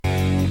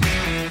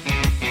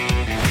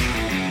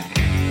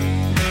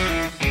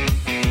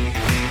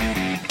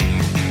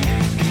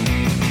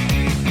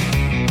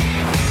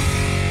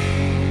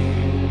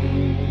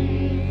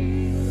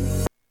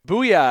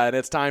Hallelujah! And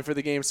it's time for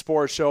the Game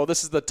Sports Show.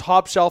 This is the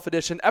Top Shelf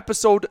Edition,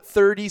 episode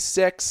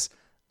 36.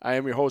 I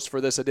am your host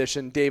for this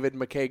edition, David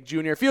McCaig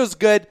Jr. Feels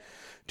good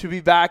to be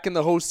back in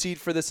the host seat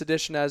for this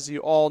edition. As you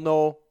all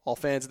know, all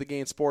fans of the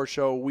Game Sports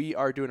Show, we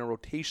are doing a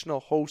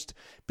rotational host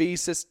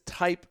basis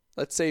type,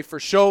 let's say, for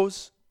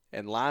shows.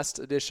 And last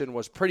edition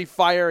was pretty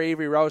fire.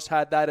 Avery Rouse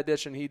had that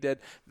edition. He did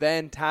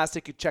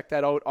fantastic. You check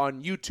that out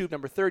on YouTube.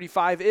 Number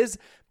 35 is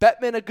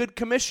Bettman a good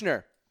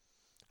commissioner?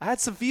 I had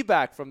some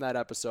feedback from that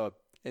episode.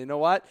 And you know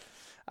what?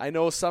 I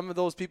know some of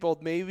those people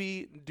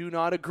maybe do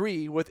not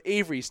agree with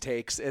Avery's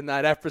takes in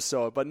that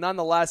episode, but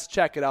nonetheless,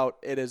 check it out.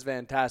 It is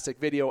fantastic.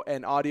 Video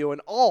and audio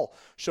and all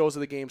shows of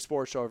the Game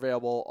Sports Show are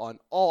available on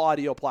all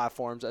audio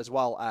platforms as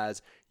well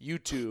as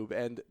YouTube.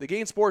 And the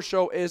Game Sports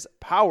Show is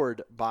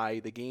powered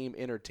by the Game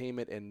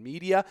Entertainment and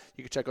Media.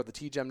 You can check out the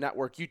TGEM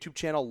Network YouTube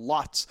channel.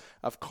 Lots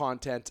of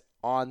content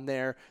on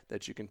there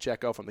that you can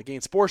check out from the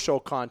Game Sports Show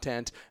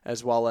content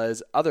as well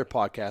as other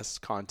podcasts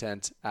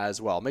content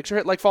as well. Make sure to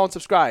hit like, follow, and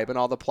subscribe on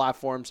all the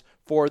platforms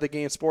for the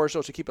Game Sports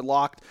Show to keep it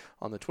locked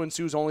on the Twin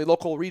Sault's only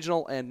local,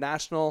 regional, and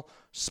national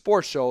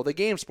sports show, the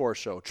Game Sports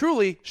Show.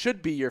 Truly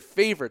should be your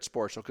favorite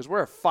sports show because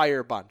we're a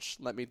fire bunch,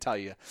 let me tell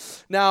you.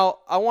 Now,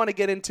 I want to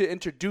get into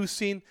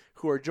introducing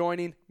who are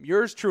joining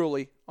yours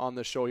truly on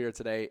the show here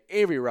today,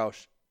 Avery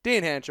Roush,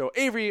 Dane Hancho.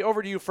 Avery,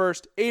 over to you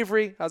first.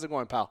 Avery, how's it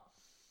going, pal?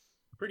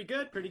 Pretty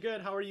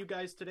good. How are you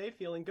guys today?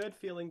 Feeling good?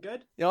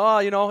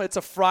 It's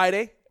a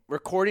Friday.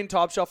 Recording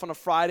Top Shelf on a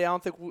Friday. I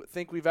don't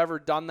think we've ever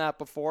done that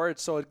before.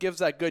 So it gives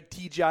that good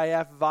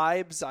TGIF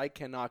vibes. I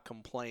cannot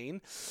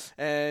complain.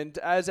 And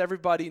as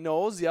everybody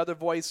knows, the other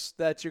voice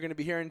that you're going to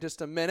be hearing in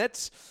just a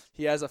minute,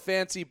 he has a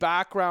fancy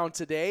background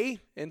today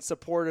in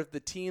support of the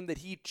team that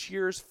he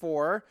cheers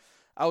for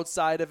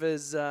outside of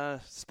his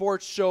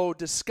sports show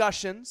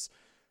discussions.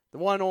 The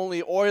one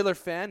only Oiler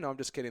fan. No, I'm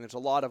just kidding. There's a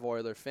lot of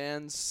Oiler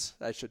fans.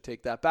 I should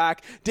take that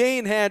back.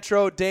 Dane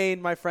Hantro.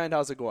 Dane, my friend,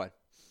 how's it going?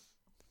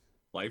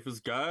 Life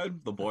is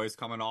good. The boys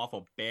coming off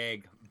a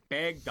big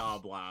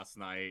dub last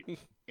night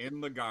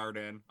in the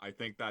Garden. I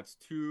think that's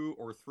 2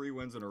 or 3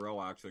 wins in a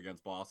row, actually,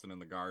 against Boston in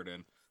the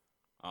Garden.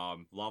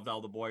 Loved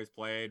how the boys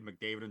played.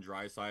 McDavid and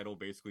Draisaitl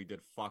basically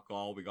did fuck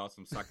all. We got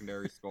some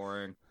secondary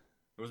scoring.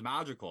 It was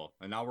magical.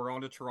 And now we're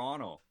on to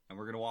Toronto. And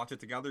we're going to watch it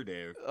together,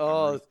 Dave.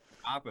 Oh,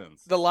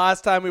 happens. The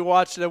last time we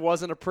watched it, it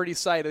wasn't a pretty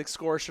sight. The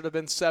score should have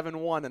been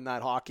 7-1 in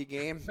that hockey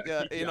game.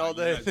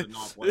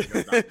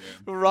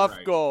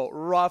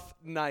 Rough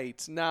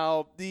night.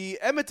 Now, the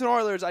Edmonton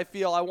Oilers, I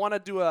want to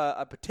do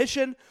a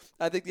petition.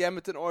 I think the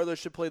Edmonton Oilers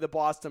should play the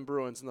Boston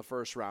Bruins in the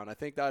first round. I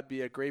think that would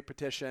be a great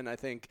petition. I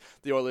think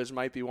the Oilers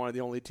might be one of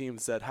the only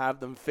teams that have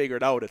them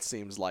figured out, it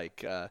seems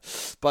like.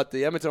 But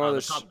the Edmonton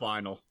Oilers... The cup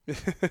final.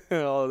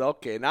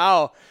 Okay,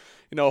 now...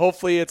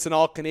 hopefully it's an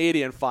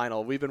all-Canadian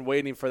final. We've been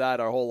waiting for that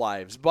our whole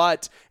lives.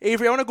 But,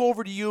 Avery, I want to go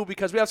over to you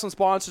because we have some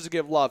sponsors to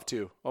give love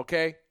to,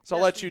 okay? So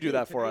I'll let you do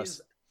that for us.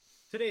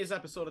 Today's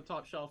episode of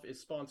Top Shelf is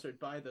sponsored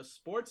by the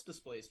Sports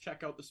Displays.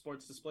 Check out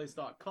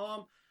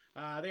thesportsdisplays.com.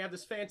 They have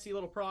this fancy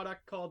little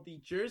product called the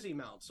Jersey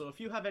Mount. So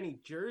if you have any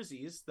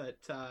jerseys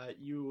that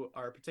you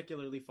are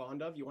particularly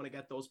fond of, you want to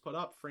get those put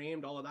up,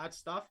 framed, all of that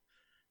stuff,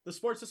 the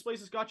Sports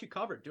Displays has got you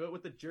covered. Do it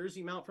with the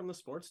Jersey Mount from the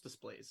Sports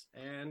Displays.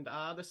 And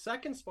the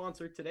second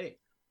sponsor today,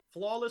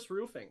 Flawless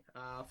Roofing.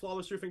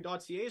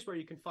 Flawlessroofing.ca is where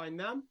you can find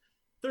them.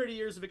 30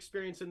 years of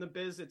experience in the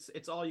biz.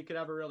 It's all you could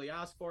ever really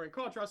ask for. In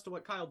contrast to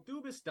what Kyle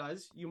Dubas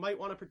does, you might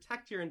want to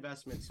protect your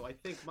investment. So I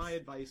think my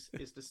advice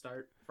is to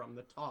start from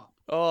the top.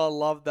 Oh,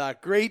 love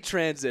that. Great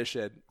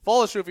transition.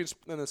 Flawless Roofing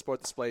and the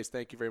Sports Displays,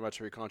 thank you very much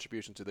for your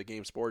contribution to the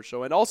Game Sports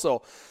Show and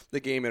also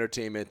the Game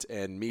Entertainment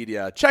and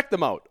Media. Check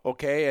them out,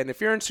 okay? And if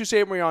you're in Sault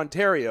Ste. Marie,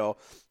 Ontario,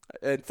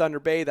 in Thunder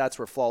Bay, that's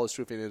where Flawless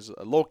Roofing is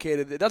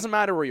located. It doesn't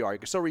matter where you are. You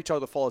can still reach out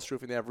to Flawless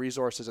Roofing. They have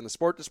resources, and the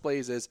Sport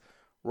Displays is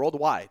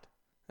worldwide.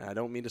 And I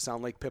don't mean to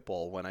sound like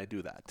Pitbull when I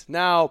do that.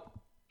 Now,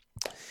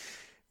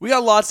 we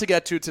got lots to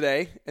get to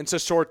today. It's a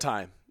short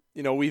time.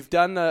 We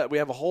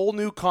have a whole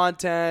new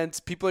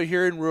content. People are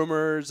hearing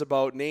rumors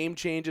about name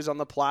changes on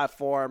the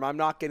platform. I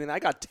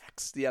got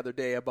texts the other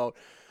day about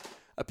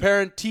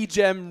apparent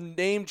TGEM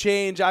name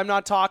change. I'm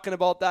not talking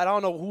about that. I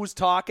don't know who's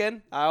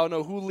talking. I don't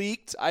know who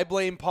leaked. I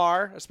blame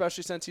Parr,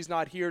 especially since he's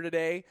not here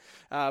today,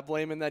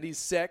 blaming that he's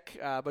sick.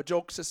 But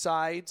jokes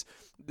aside,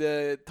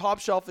 the Top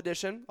Shelf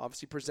Edition,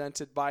 obviously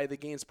presented by the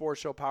Game Sports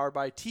Show, powered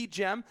by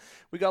TGEM.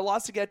 We got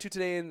lots to get to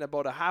today in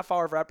about a half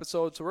hour of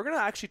episode. So we're going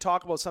to actually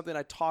talk about something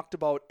I talked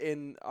about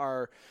in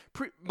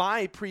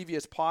my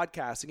previous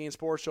podcast, the Game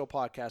Sports Show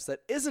podcast,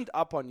 that isn't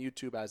up on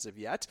YouTube as of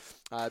yet.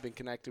 I've been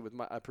connected with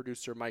my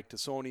producer, Mike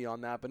Tassoni,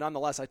 on that. But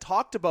nonetheless, I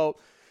talked about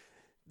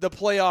the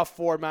playoff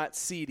format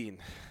seeding.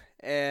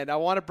 And I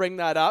want to bring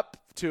that up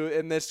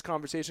in this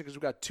conversation because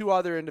we've got two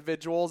other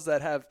individuals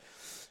that have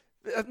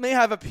may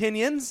have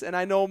opinions, and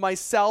I know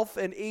myself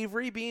and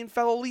Avery, being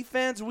fellow Leaf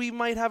fans, we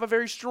might have a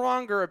very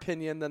stronger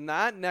opinion than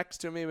that. Next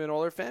to maybe an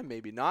Oilers fan,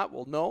 maybe not.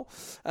 We'll know.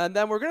 And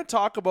then we're going to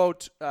talk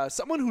about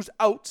someone who's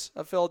out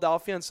of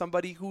Philadelphia and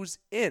somebody who's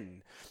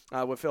in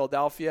with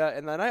Philadelphia.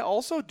 And then I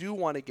also do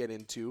want to get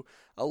into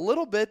a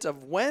little bit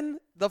of when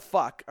the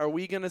fuck are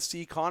we going to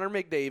see Connor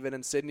McDavid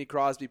and Sidney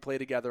Crosby play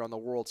together on the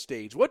world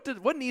stage?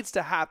 What needs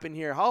to happen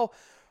here?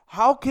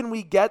 How can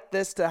we get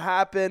this to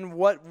happen?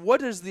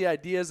 What is the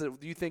ideas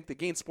that you think the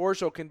Game Sports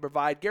Show can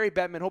provide? Gary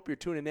Bettman, hope you're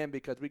tuning in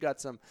because we got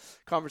some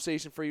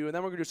conversation for you. And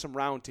then we're going to do some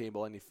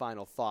roundtable. Any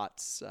final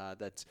thoughts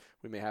that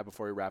we may have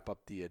before we wrap up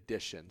the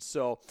edition?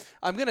 So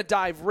I'm going to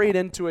dive right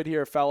into it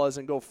here, fellas,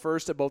 and go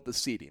first about the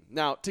seating.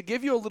 Now, to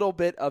give you a little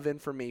bit of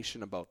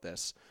information about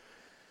this,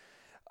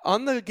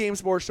 on the Game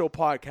Sports Show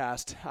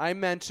podcast, I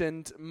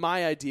mentioned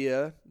my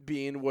idea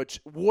being,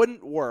 which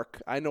wouldn't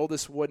work. I know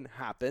this wouldn't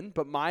happen,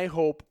 but my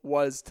hope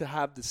was to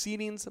have the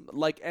seedings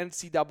like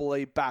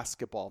NCAA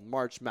basketball,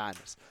 March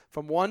Madness,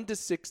 from 1 to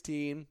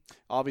 16.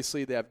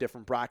 Obviously, they have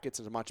different brackets.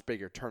 It's a much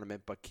bigger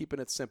tournament, but keeping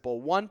it simple,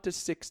 1 to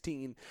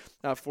 16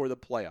 for the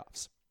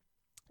playoffs.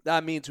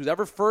 That means who's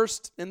ever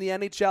first in the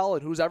NHL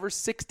and who's ever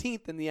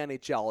 16th in the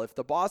NHL. If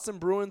the Boston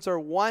Bruins are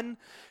 1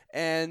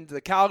 and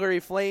the Calgary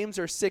Flames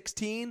are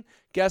 16,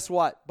 guess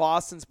what?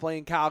 Boston's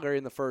playing Calgary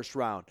in the first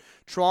round.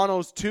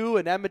 Toronto's 2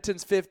 and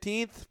Edmonton's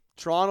 15th.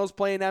 Toronto's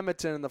playing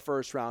Edmonton in the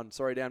first round.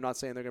 Sorry, Dan, I'm not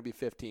saying they're going to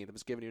be 15th. I'm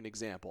just giving you an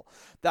example.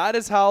 That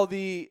is how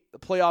the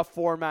playoff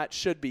format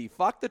should be.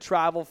 Fuck the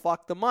travel,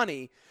 fuck the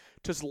money.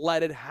 Just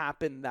let it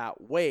happen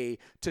that way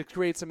to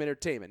create some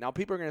entertainment. Now,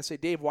 people are going to say,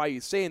 Dave, why are you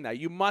saying that?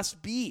 You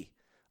must be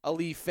a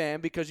Leaf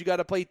fan because you got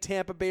to play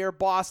Tampa Bay or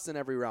Boston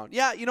every round.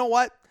 Yeah, you know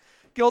what?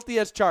 Guilty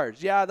as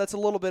charged. Yeah, that's a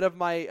little bit of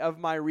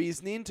my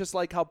reasoning, just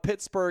like how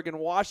Pittsburgh and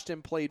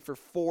Washington played for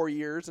 4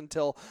 years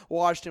until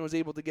Washington was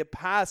able to get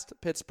past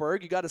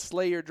Pittsburgh. You got to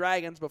slay your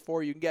dragons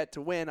before you can get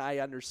to win. I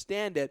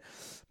understand it.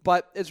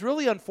 But it's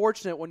really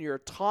unfortunate when you're a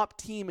top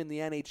team in the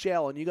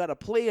NHL and you got to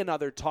play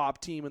another top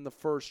team in the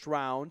first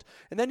round.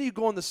 And then you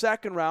go in the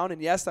second round,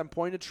 and yes, I'm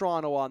pointing to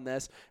Toronto on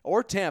this,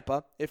 or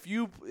Tampa. If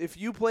you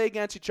play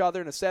against each other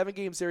in a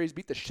 7-game series,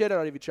 beat the shit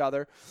out of each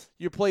other,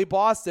 you play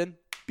Boston,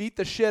 beat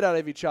the shit out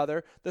of each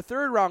other. The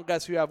third round,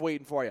 guess who you have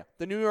waiting for you?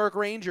 The New York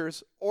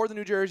Rangers or the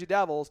New Jersey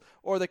Devils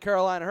or the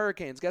Carolina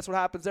Hurricanes. Guess what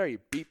happens there? You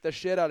beat the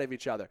shit out of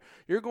each other.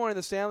 You're going to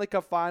the Stanley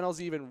Cup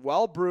Finals even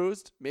well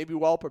bruised, maybe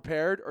well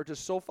prepared, or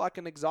just so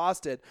fucking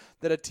exhausted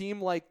that a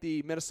team like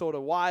the Minnesota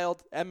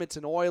Wild,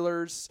 Edmonton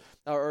Oilers,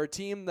 or a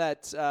team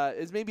that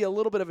is maybe a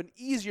little bit of an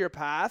easier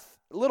path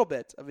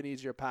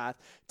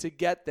to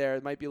get there,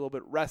 it might be a little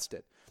bit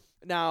rested.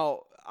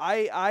 Now,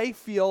 I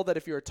feel that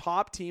if you're a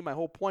top team, my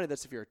whole point of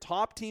this, if you're a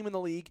top team in the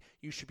league,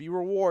 you should be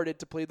rewarded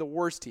to play the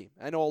worst team.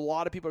 I know a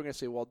lot of people are going to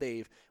say, well,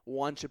 Dave,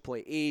 1 should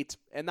play 8,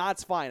 and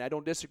that's fine. I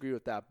don't disagree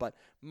with that. But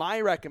my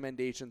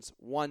recommendations,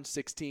 1,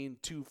 16,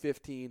 2,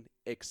 15,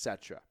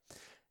 etc.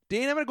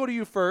 Dane, I'm going to go to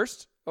you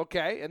first.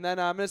 Okay, and then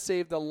I'm going to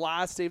save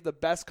the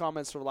best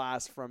comments for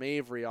last from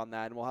Avery on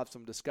that, and we'll have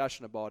some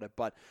discussion about it.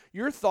 But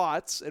your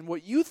thoughts and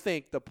what you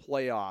think the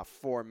playoff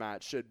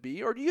format should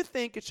be, or do you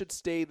think it should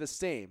stay the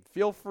same?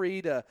 Feel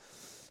free to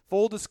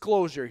full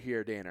disclosure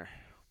here, Danner.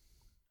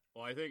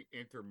 Well, I think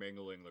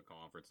intermingling the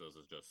conferences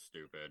is just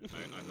stupid.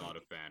 I'm not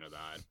a fan of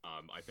that.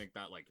 I think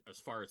that, like, as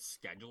far as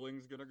scheduling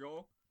is going to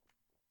go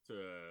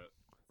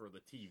for the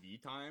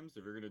TV times,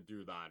 if you're going to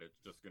do that, it's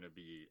just going to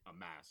be a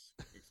mess,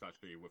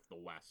 especially with the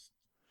West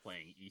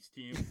playing East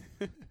team.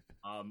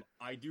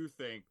 I do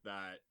think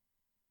that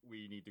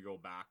we need to go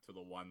back to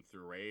the 1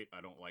 through 8.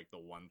 I don't like the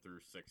 1 through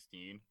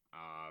 16.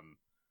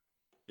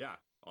 Yeah,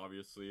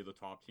 obviously the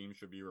top team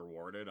should be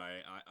rewarded.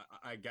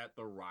 I get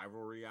the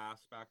rivalry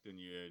aspect, and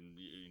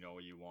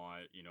you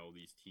want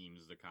these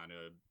teams to kind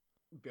of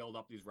build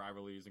up these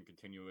rivalries and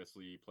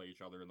continuously play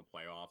each other in the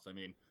playoffs. I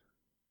mean,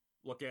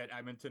 look at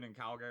Edmonton and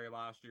Calgary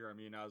last year. I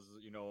mean, as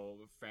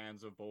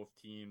fans of both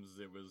teams,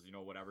 it was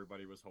what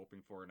everybody was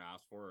hoping for and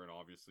asked for, and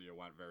obviously it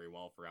went very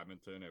well for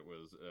Edmonton. It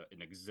was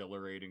an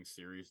exhilarating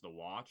series to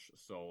watch,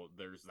 so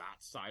there's that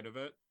side of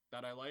it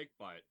that I like.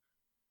 But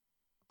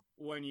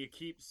when you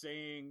keep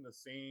saying the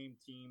same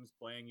teams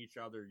playing each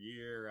other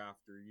year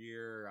after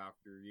year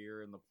after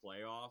year in the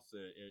playoffs,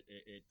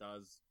 it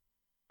does,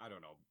 I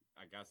don't know,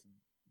 I guess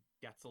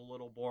gets a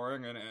little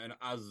boring, and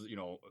as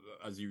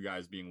you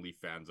guys being Leaf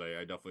fans, I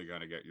definitely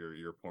gotta get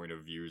your point of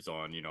views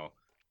on,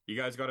 you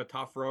guys got a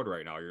tough road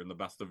right now. You're in the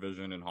best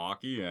division in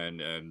hockey,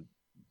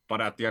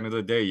 but at the end of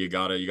the day, you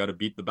gotta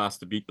beat the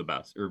best to beat the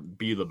best, or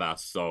be the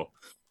best. So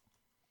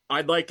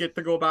I'd like it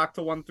to go back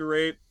to 1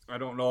 through 8. I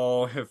don't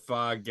know if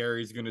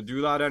Gary's gonna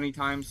do that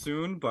anytime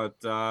soon, but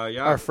yeah,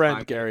 our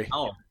friend Gary.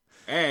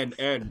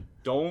 And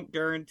don't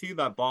guarantee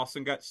that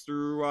Boston gets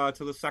through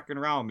to the second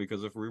round,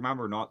 because if we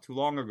remember, not too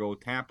long ago,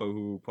 Tampa,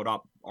 who put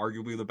up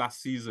arguably the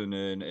best season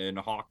in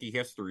hockey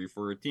history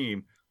for a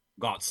team,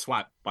 got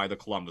swept by the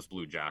Columbus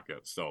Blue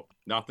Jackets. So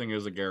nothing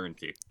is a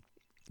guarantee.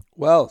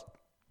 Well,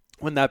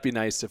 Wouldn't that be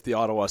nice if the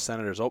Ottawa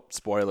Senators,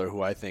 spoiler,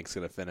 who I think is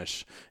going to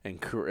finish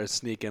and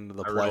sneak into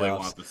the playoffs. I really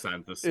want the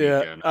Sens to sneak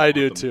yeah, in. I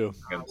do too.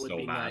 That would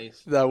be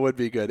nice. That would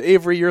be good.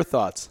 Avery, your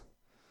thoughts?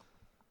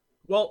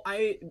 Well,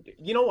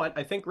 you know what?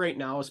 I think right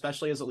now,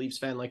 especially as a Leafs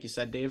fan, like you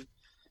said, Dave,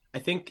 I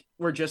think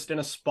we're just in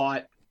a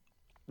spot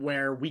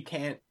where we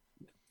can't.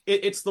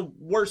 It's the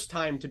worst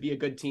time to be a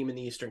good team in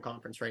the Eastern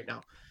Conference right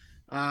now.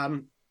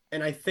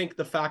 And I think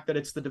the fact that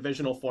it's the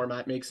divisional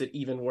format makes it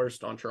even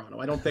worse on Toronto.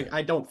 I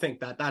don't think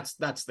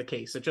that's the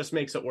case. It just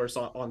makes it worse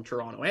on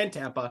Toronto and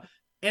Tampa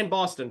and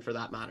Boston for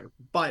that matter.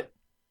 But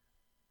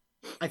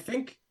I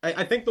think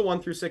the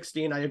 1 through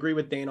 16, I agree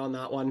with Dane on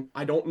that one.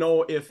 I don't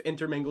know if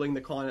intermingling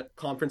the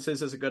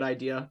conferences is a good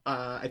idea.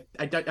 I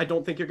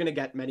don't think you're going to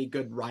get many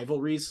good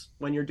rivalries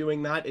when you're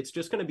doing that. It's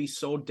just going to be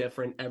so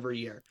different every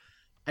year.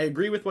 I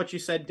agree with what you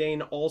said,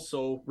 Dane,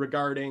 also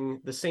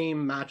regarding the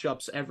same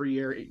matchups every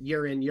year,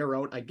 year in, year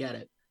out. I get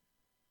it.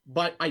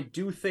 But I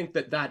do think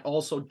that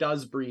also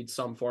does breed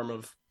some form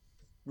of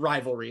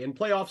rivalry. And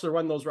playoffs are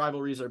when those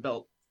rivalries are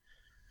built.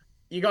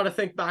 You got to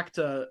think back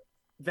to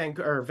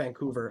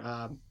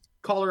Vancouver,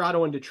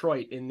 Colorado and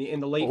Detroit in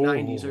the late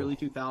 90s, early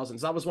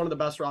 2000s. That was one of the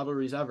best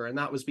rivalries ever. And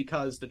that was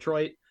because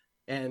Detroit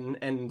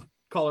and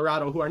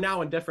Colorado, who are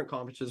now in different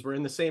conferences, were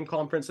in the same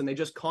conference and they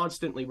just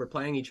constantly were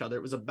playing each other.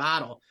 It was a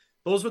battle.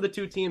 Those were the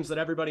two teams that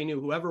everybody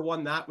knew. Whoever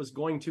won that was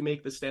going to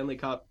make the Stanley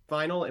Cup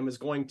final and was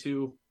going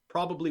to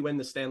probably win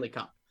the Stanley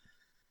Cup.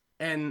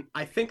 And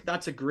I think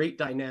that's a great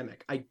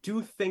dynamic. I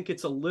do think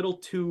it's a little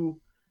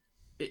too,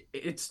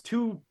 it's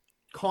too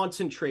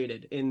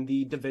concentrated in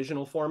the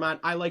divisional format.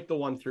 I like the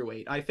 1 through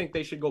 8. I think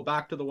they should go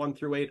back to the 1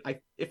 through 8.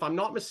 If I'm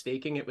not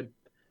mistaken, it would,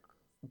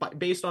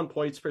 based on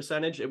points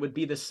percentage, it would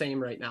be the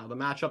same right now. The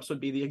matchups would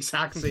be the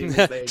exact same.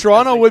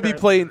 Toronto would be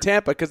playing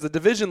Tampa because the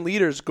division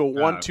leaders go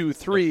 1, 2,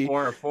 3,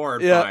 4 and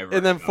 5, right,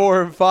 and then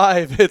 4 and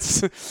 5.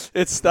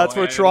 That's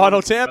where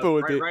Toronto Tampa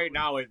would be. Right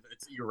now,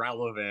 it's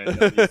irrelevant.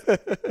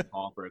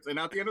 Conference, and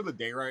at the end of the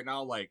day, right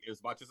now, like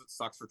as much as it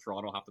sucks for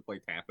Toronto to have to play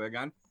Tampa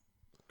again,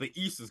 the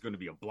East is going to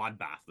be a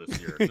bloodbath this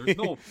year.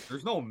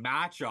 There's no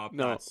matchup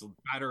that's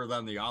better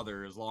than the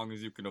other as long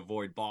as you can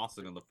avoid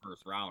Boston in the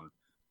first round.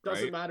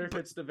 Doesn't matter if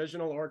it's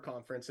divisional or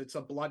conference. It's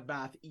a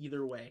bloodbath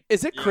either way.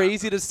 Is it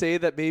crazy to say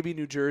that maybe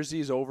New Jersey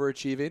is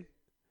overachieving?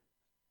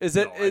 I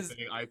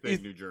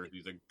think New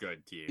Jersey's a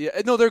good team. Yeah,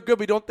 no, they're good.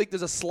 We don't think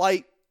there's a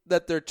slight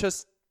that they're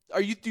just.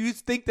 Do you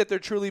think that they're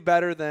truly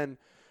better than?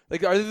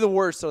 Like, are they the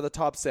worst of the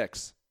top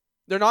 6?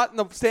 They're not in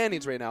the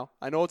standings right now.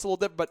 I know it's a little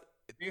different, but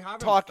they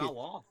haven't fell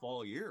off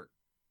all year.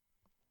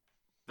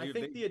 I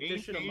think the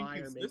addition of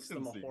Meyer makes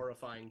them a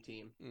horrifying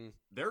team.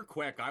 They're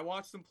quick. I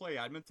watched them play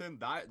Edmonton.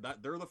 That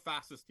they're the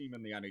fastest team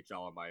in the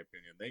NHL, in my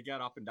opinion. They get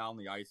up and down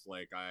the ice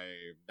like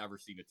I've never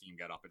seen a team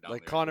get up and down.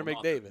 Like Connor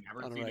McDavid.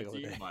 Never seen a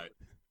team, but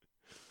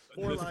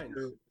 4 lines.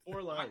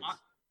 4 lines.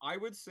 I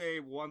would say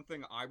one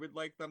thing I would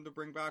like them to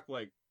bring back,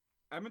 like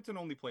Edmonton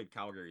only played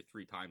Calgary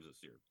 3 times this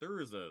year. There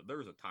was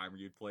a time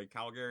where you'd play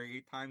Calgary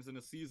 8 times in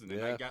a season,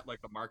 and I get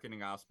like the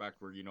marketing aspect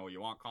where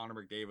you want Connor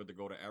McDavid to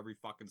go to every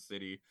fucking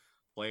city,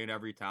 play in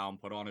every town,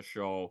 put on a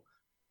show.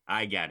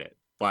 I get it.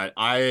 But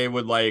I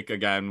would like,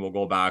 again, we'll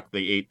go back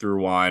the 8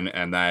 through 1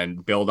 and then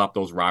build up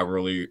those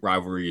rivalries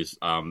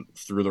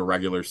through the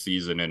regular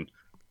season and,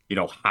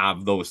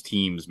 have those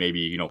teams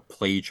maybe,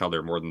 play each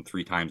other more than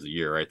 3 times a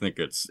year. I think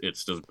it's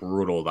just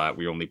brutal that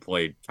we only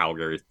played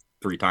Calgary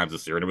 3 times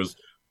this year. And it was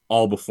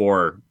all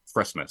before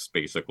Christmas,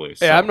 basically.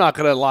 So. Yeah, I'm not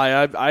gonna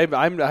lie. I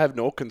have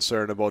no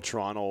concern about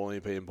Toronto only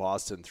playing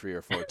Boston 3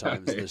 or 4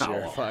 times this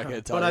year.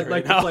 But I'd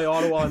like to play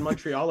Ottawa and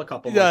Montreal a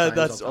couple more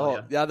times.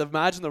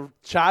 Imagine the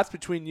chats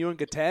between you and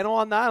Gaetano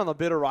on that on the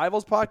Bitter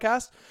Rivals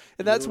podcast.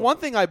 And that's one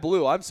thing I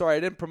blew. I'm sorry, I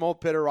didn't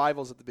promote Bitter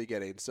Rivals at the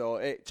beginning.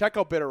 So check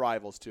out Bitter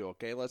Rivals too.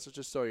 Okay, let's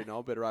just so you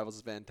know, Bitter Rivals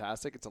is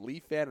fantastic. It's a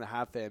Leaf fan and a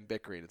half fan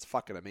bickering. It's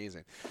fucking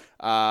amazing.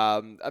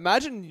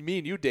 Imagine me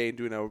and you, Dane,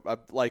 doing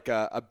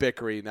a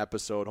bickering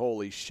episode.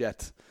 Holy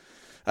shit.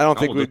 I don't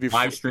think we'd be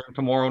live stream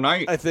tomorrow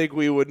night. I think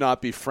we would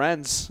not be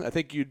friends. I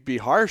think you'd be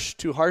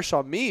too harsh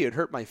on me. It'd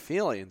hurt my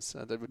feelings.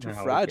 They're too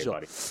fragile.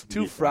 Okay,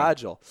 too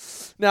fragile.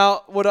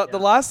 Now, the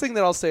last thing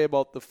that I'll say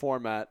about the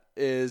format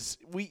is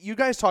you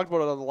guys talked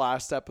about it on the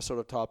last episode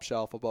of Top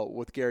Shelf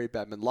with Gary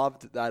Bettman.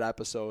 Loved that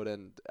episode,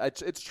 and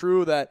it's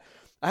true that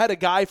I had a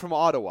guy from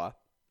Ottawa.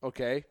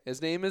 Okay, his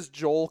name is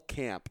Joel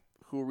Camp,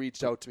 who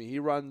reached out to me. He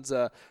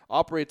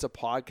operates a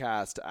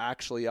podcast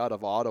actually out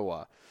of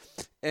Ottawa.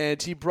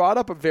 And he brought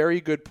up a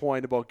very good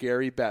point about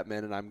Gary Bettman,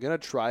 and I'm going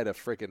to try to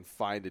freaking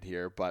find it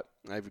here, but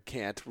I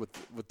can't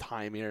with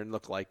time here and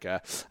look like an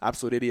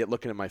absolute idiot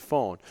looking at my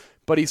phone.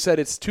 But he said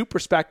it's 2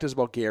 perspectives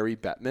about Gary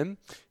Bettman,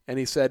 and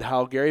he said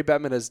how Gary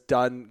Bettman has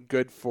done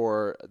good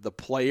for the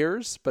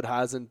players but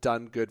hasn't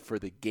done good for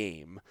the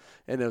game.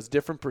 And it was a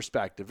different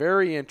perspective.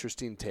 Very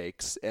interesting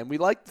takes, and we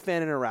like the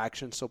fan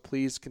interaction, so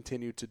please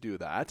continue to do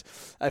that.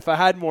 If I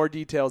had more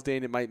details,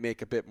 Dane, it might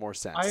make a bit more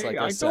sense.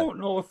 I don't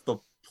know if the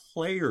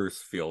players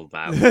feel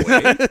that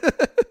way.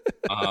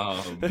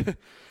 But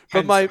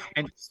But my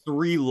and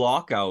 3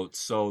 lockouts,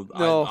 so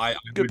no, I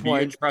good would be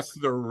point.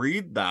 interested to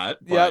read that.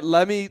 Yeah, But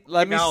let me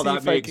right now, see that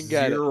if I makes can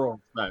get it.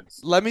 0 sense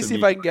Let me to see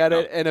if me I can get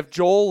right it. And if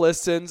Joel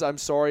listens, I'm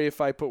sorry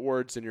if I put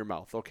words in your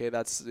mouth. Okay,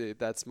 that's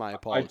my now.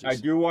 apologies. I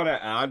do want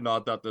to add,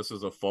 not that this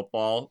is a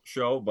football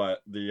show,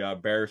 but the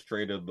Bears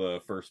traded the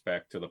first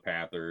pick to the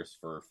Panthers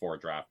for 4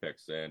 draft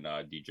picks and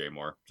DJ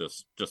Moore.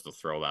 Just to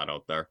throw that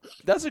out there.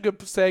 That's a good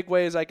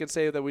segue, as I can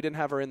say that we didn't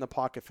have our in the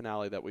pocket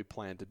finale that we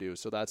planned to do,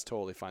 so that's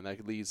totally fine.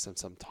 That leads to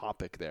some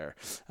topic there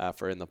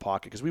for in the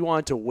pocket because we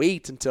wanted to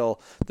wait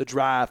until the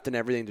draft and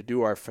everything to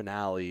do our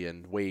finale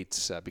and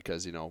wait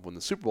because when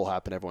the Super Bowl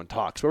happened, everyone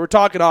talks. But we're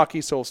talking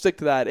hockey, so we'll stick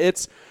to that.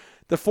 It's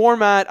the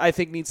format. I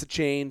think needs to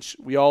change.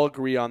 We all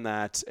agree on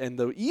that. And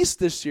the East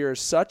this year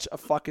is such a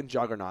fucking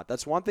juggernaut.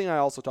 That's one thing I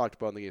also talked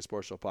about in the Gay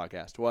Sports Show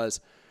podcast was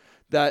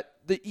that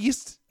the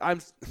East.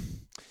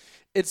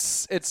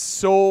 It's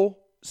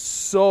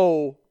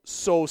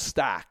so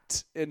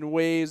stacked in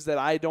ways that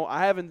I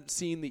haven't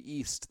seen the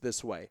East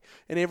this way.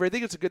 And Avery, I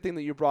think it's a good thing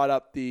that you brought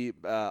up the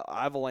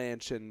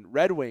Avalanche and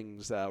Red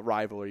Wings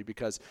rivalry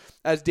because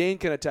as Dane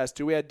can attest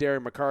to, we had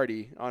Darren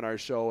McCarty on our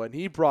show and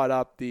he brought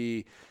up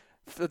the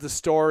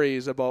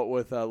stories about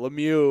with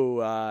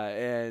Lemieux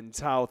and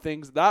how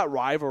that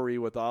rivalry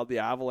with all the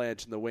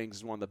Avalanche and the Wings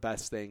is one of the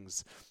best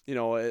things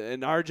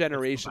in our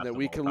generation that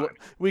we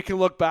can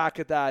look back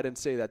at that and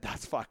say that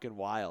that's fucking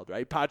wild,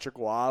 right? Patrick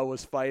Waugh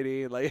was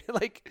fighting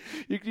like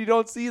you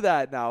don't see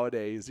that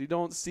nowadays. You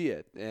don't see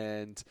it,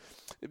 and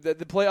the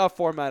playoff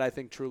format I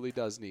think truly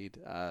does need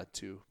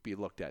to be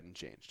looked at and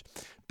changed.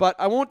 But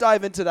I won't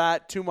dive into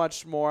that too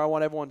much more. I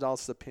want everyone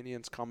else's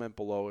opinions. Comment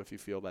below if you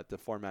feel that the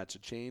format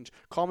should change.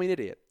 Call me an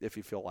idiot if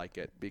you feel like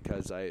it,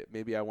 because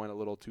maybe I went a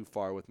little too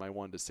far with my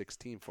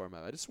 1-16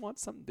 format. I just want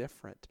something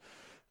different.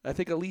 I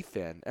think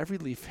every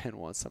Leaf fan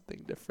wants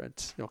something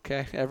different.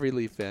 Okay, every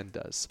Leaf fan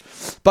does.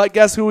 But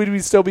guess who would we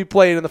still be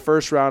playing in the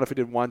first round if we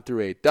did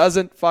 1-8?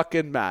 Doesn't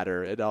fucking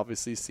matter. It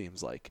obviously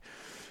seems like.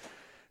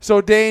 So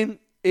Dane,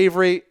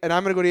 Avery, and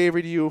I'm gonna go to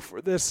Avery to you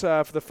for this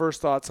for the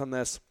first thoughts on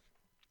this.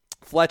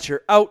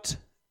 Fletcher out,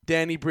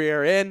 Danny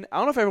Briere in. I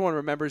don't know if everyone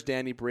remembers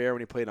Danny Briere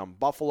when he played on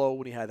Buffalo,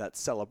 when he had that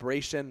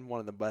celebration, one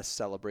of the best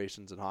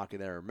celebrations in hockey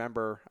that I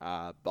remember.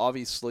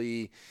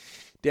 Obviously,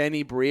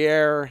 Danny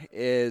Briere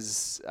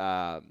is,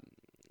 the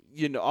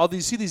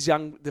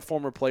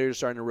former players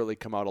starting to really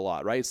come out a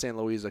lot, right? St.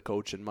 Louis is a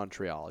coach in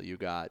Montreal. You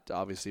got,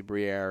 obviously,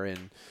 Briere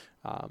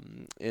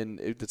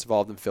that's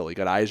involved in Philly. You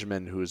got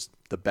Yzerman, who's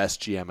the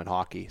best GM in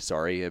hockey.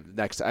 Sorry.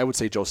 Next, I would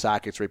say Joe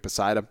Sakic's right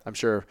beside him. I'm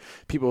sure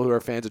people who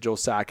are fans of Joe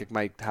Sakic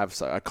might have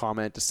a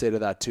comment to say to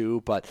that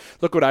too. But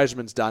look what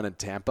Yzerman's done in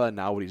Tampa and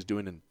now what he's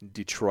doing in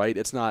Detroit.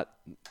 It's not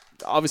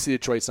obviously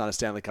Detroit's not a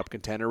Stanley Cup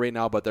contender right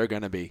now, but they're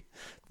going to be.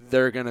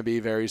 They're going to be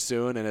very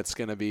soon, and it's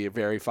going to be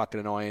very fucking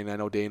annoying. I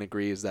know Dane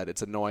agrees that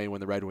it's annoying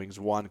when the Red Wings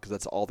won because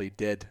that's all they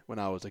did when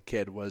I was a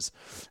kid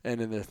and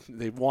then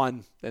they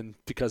won and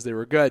because they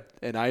were good,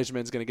 and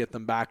Yzerman's going to get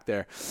them back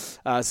there.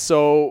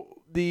 So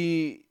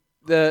the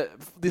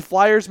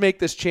Flyers make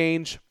this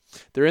change.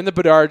 They're in the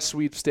Bedard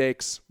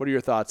sweepstakes. What are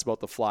your thoughts about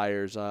the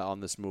Flyers on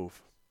this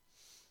move?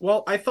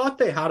 Well, I thought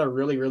they had a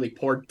really, really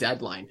poor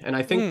deadline, and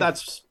I think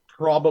that's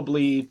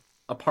probably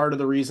a part of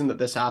the reason that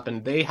this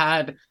happened. They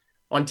had,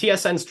 on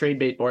TSN's trade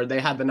bait board,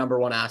 they had the number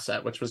one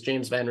asset, which was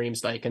James Van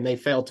Riemsdyk, and they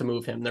failed to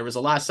move him. There was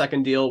a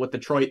last-second deal with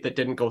Detroit that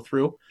didn't go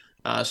through,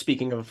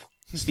 speaking of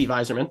Steve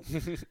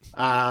Yzerman.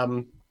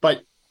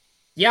 But,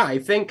 yeah, I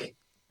think,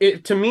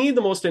 to me,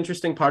 the most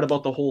interesting part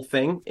about the whole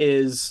thing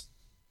is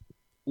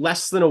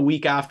less than a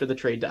week after the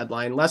trade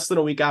deadline, less than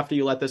a week after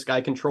you let this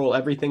guy control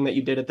everything that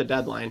you did at the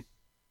deadline,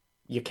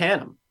 you can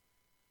him.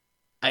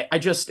 I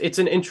just, it's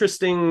an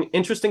interesting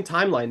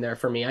timeline there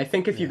for me. I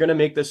think if you're going to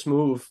make this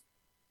move,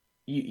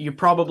 you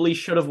probably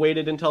should have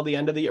waited until the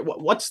end of the year.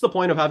 What's the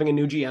point of having a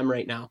new GM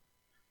right now?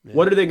 Yeah.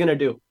 What are they going to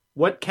do?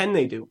 What can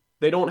they do?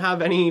 They don't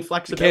have any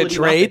flexibility. You can't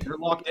trade. They're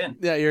locked in.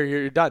 Yeah,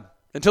 you're done.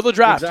 Until the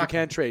draft, exactly. You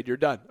can't trade. You're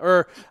done.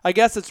 Or I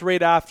guess it's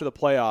right after the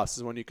playoffs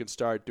is when you can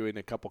start doing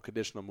a couple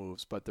conditional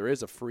moves, but there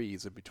is a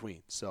freeze in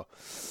between. So,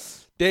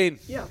 Dane.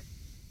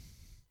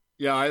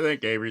 Yeah, I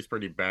think Avery's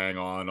pretty bang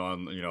on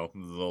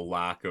the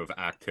lack of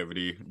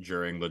activity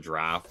during the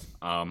draft.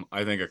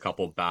 I think a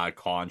couple bad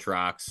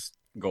contracts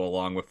go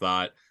along with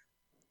that.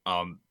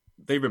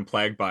 They've been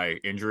plagued by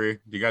injury.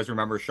 Do you guys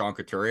remember Sean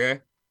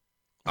Couturier?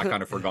 I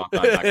kind of forgot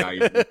that guy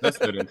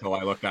existed until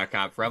I looked at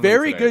Cap Friendly.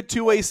 Very today. Good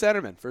two-way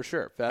centerman for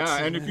sure.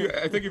 And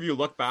I think if you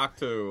look back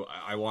to,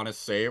 I want to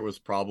say it was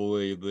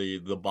probably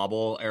the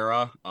bubble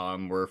era,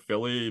 where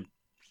Philly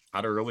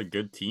had a really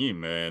good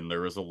team, and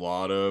there was a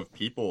lot of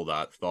people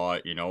that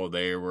thought,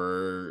 they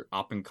were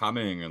up and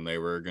coming and they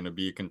were going to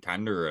be a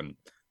contender, and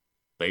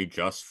they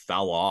just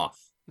fell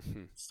off.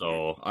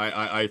 So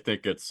I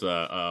think it's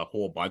a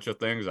whole bunch of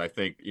things. I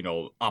think,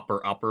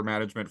 upper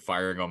management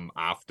firing them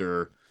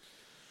after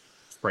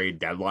trade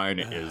deadline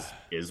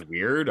is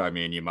weird. I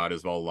mean, you might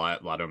as well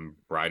let them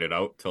ride it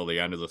out till the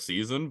end of the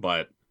season,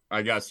 but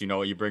I guess,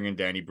 you bring in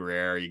Danny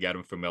Briere, you get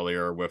him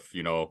familiar with,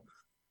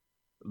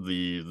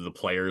 the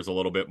players a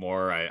little bit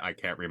more. I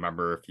can't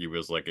remember if he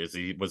was like,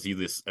 was he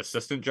this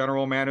assistant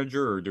general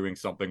manager or doing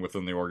something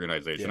within the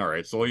organization? Yeah. All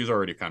right, so he's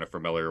already kind of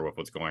familiar with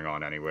what's going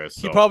on anyway.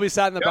 So He probably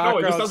sat in the yeah, no,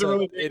 it background. just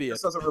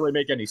doesn't really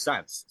make any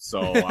sense.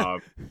 So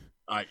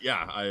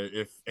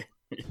if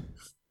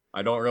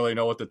I don't really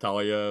know what to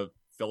tell you.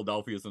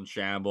 Philadelphia's in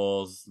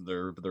shambles.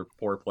 Their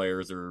poor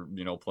players are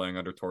playing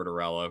under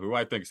Tortorella, who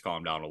I think's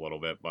calmed down a little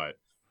bit, but.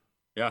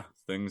 Yeah,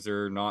 things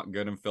are not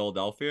good in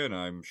Philadelphia, and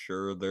I'm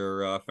sure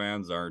their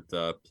fans aren't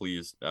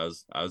pleased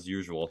as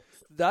usual.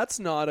 That's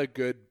not a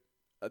good.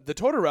 The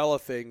Tortorella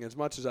thing, as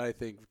much as I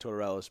think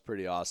Tortorella is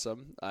pretty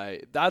awesome,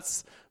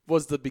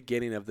 was the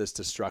beginning of this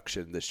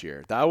destruction this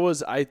year.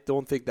 I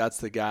don't think that's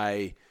the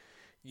guy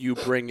you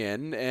bring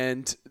in.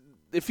 And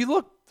if you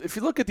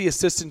look at the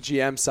assistant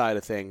GM side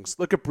of things,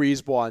 look at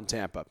Brisebois in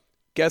Tampa.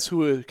 Guess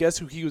who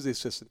he was the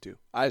assistant to?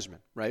 Eisman,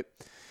 right?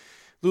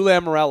 Lou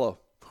Lamoriello,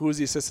 who was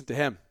the assistant to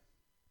him?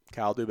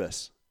 Kyle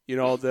Dubas.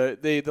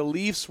 The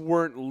Leafs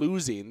weren't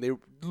losing.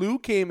 Lou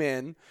came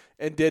in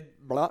and did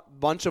a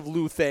bunch of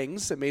Lou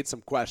things and made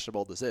some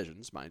questionable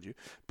decisions, mind you.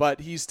 But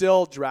he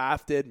still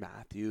drafted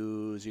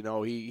Matthews.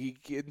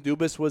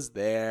 Dubas was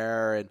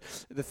there, and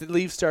the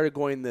Leafs started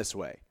going this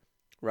way,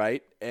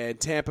 right? And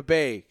Tampa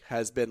Bay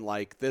has been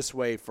like this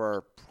way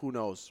for who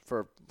knows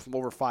from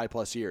over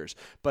 5+ years.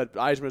 But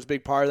Eisman was a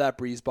big part of that.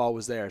 Brisebois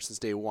was there since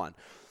day one.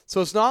 So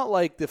it's not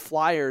like the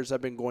Flyers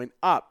have been going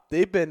up.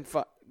 They've been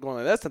going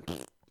like this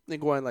and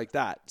going like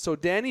that. So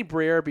Danny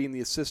Briere being the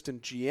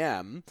assistant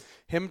GM,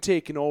 him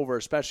taking over,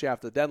 especially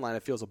after the deadline,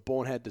 it feels a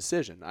bonehead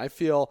decision. I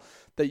feel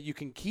that you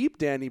can keep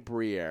Danny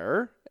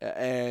Briere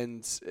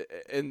and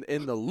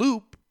in the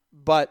loop,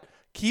 but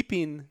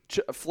keeping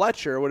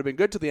Fletcher would have been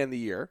good to the end of the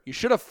year. You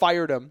should have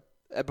fired him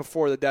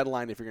before the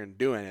deadline if you're going to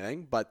do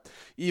anything. But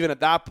even at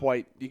that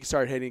point, you can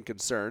start hitting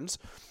concerns.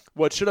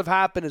 What should have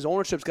happened is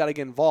ownership's got to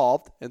get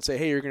involved and say,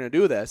 hey, you're going to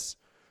do this.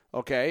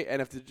 Okay,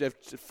 and if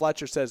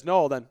Fletcher says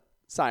no, then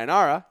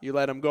sayonara. You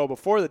let him go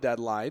before the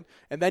deadline,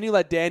 and then you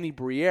let Danny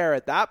Briere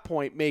at that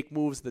point make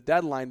moves at the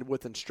deadline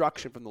with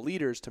instruction from the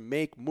leaders to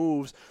make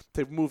moves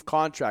to move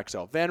contracts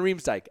out. Van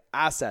Riemsdyk,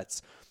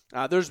 assets.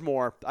 There's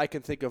more. I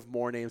can think of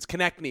more names.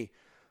 Konechny,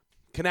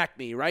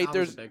 right?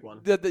 There's a big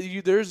one.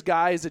 There's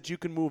guys that you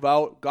can move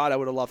out. God, I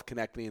would have loved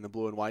Konechny in the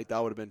blue and white.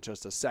 That would have been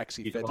just a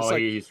sexy fit.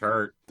 He's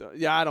hurt.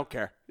 Yeah, I don't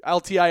care.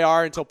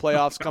 LTIR until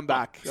playoffs come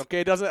back.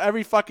 Okay,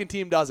 every fucking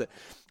team does it.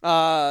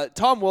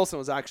 Tom Wilson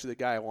was actually the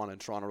guy I wanted in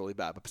Toronto really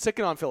bad. But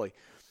sticking on Philly,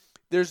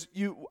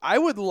 I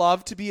would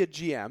love to be a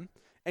GM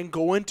and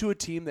go into a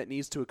team that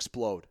needs to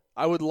explode.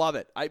 I would love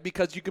it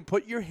because you can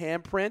put your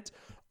handprint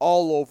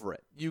all over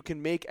it. You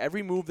can make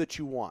every move that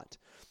you want.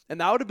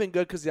 And that would have been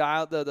good because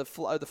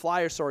the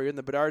Flyers, in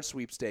the Bedard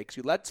sweepstakes,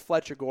 you let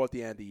Fletcher go at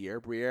the end of the year.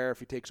 Briere, if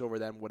he takes over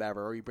then,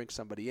 whatever, or you bring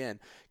somebody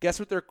in. Guess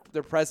what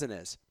their present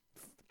is?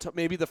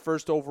 Maybe the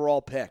first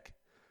overall pick.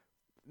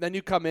 Then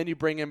you come in, you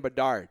bring in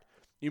Bedard.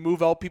 You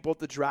move out people at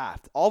the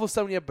draft. All of a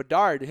sudden, you have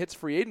Bedard. It hits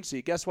free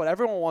agency. Guess what?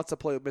 Everyone wants to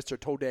play with Mr.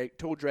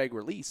 Toe Drag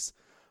Release.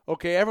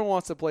 Okay, everyone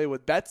wants to play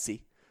with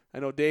Betsy. I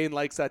know Dane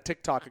likes that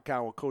TikTok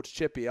account with Coach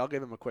Chippy. I'll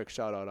give him a quick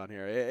shout out on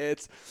here.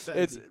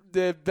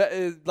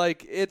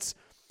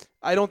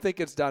 I don't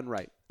think it's done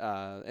right.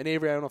 And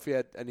Avery, I don't know if you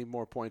had any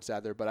more points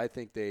out there, but I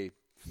think they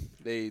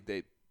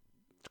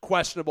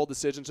questionable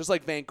decisions, just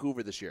like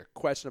Vancouver this year.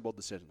 Questionable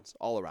decisions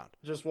all around.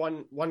 Just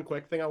one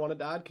quick thing I wanted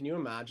to add. Can you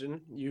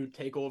imagine you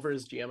take over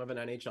as GM of an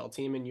NHL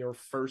team and your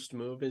first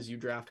move is you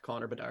draft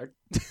Connor Bedard?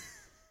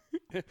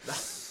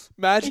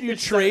 Imagine you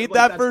trade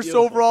that first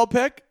overall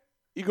pick.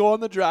 You go on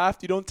the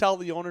draft, you don't tell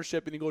the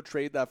ownership, and you go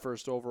trade that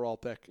first overall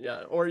pick.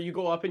 Yeah, or you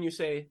go up and you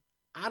say,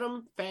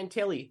 Adam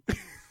Fantilli.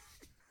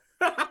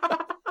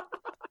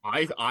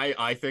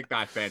 I think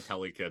that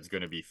Fantilli kid's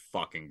gonna be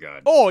fucking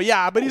good. Oh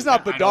yeah, but he's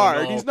not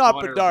Bedard. He's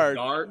not Bedard.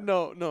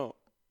 No.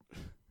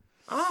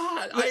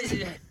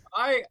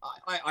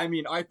 I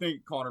mean, I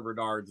think Connor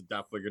Bedard's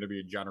definitely going to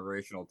be a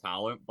generational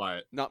talent,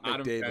 but not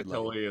Adam McDavid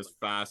Fantilli is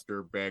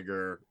faster,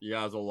 bigger. He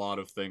has a lot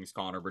of things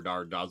Connor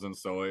Bedard doesn't,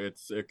 so it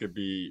could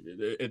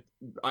be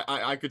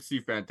I could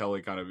see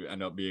Fantilli kind of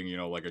end up being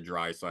like a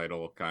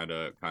Draisaitl kind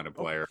of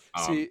player.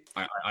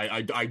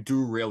 I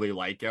do really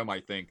like him.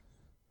 I think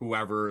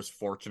whoever is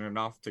fortunate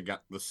enough to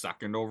get the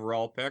second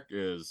overall pick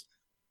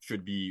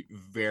should be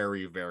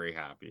very, very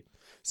happy.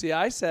 See,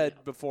 I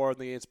said before on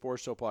the Game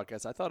Sports Show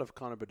podcast, I thought of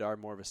Connor Bedard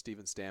more of a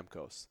Steven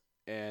Stamkos.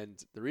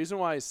 And the reason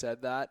why I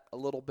said that a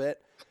little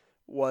bit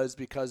was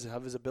because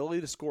of his ability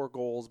to score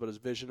goals, but his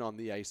vision on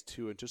the ice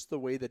too, and just the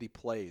way that he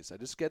plays. I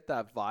just get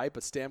that vibe,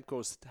 but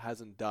Stamkos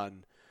hasn't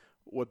done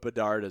what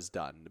Bedard has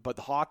done. But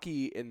the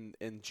hockey in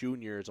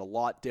junior is a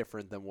lot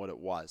different than what it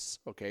was.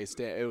 Okay,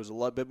 it was a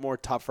little bit more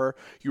tougher.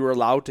 You were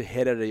allowed to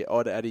hit at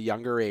a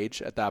younger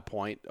age at that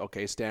point.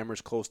 Okay,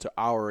 Stammer's close to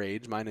our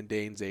age, mine and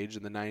Dane's age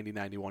in the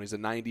 90-91. He's a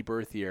 90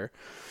 birth year.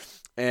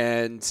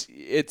 And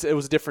it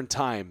was a different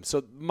time.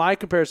 So my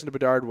comparison to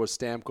Bedard was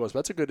Stamkos. But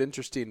that's a good,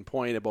 interesting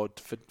point about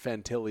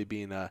Fantilli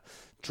being a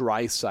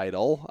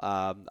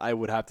Draisaitl. I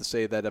would have to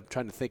say that I'm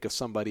trying to think of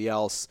somebody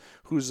else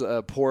who's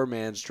a poor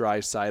man's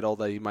Draisaitl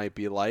that he might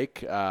be like.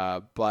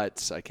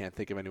 But I can't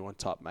think of anyone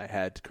top of my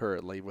head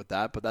currently with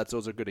that. But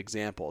those are good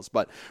examples.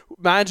 But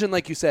imagine,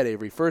 like you said,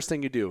 Avery, first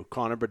thing you do,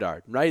 Connor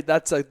Bedard, right?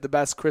 That's like the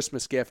best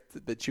Christmas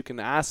gift that you can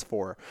ask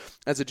for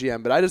as a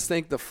GM. But I just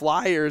think the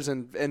Flyers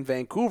and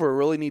Vancouver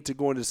really need to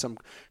go into some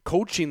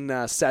coaching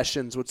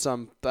sessions with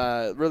some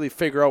really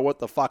figure out what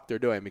the fuck they're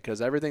doing,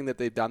 because everything that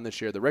they've done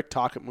this year, the Rick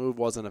Tocchet move,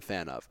 wasn't a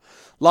fan of.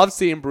 Love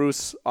seeing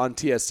Bruce on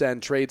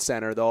TSN Trade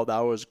Center, though.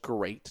 That was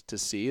great to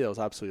see. That was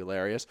absolutely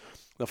hilarious.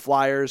 The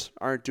Flyers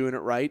aren't doing it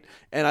right.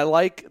 And I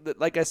like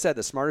I said,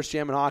 the smartest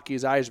GM in hockey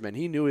is Yzerman.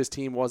 He knew his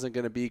team wasn't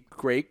going to be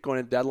great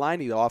going to deadline.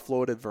 He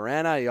offloaded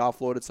Verana. He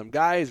offloaded some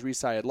guys,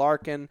 re-signed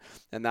Larkin,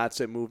 and that's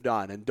it, moved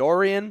on. And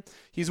Dorian,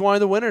 he's one of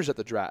the winners at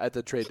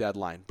the trade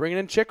deadline. Bringing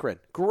in Chychrun.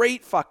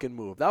 Great fucking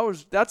move.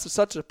 That's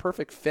such a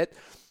perfect fit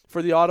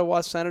for the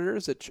Ottawa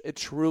Senators. It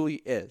truly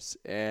is.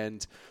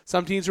 And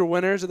some teams were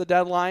winners at the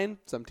deadline.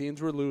 Some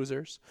teams were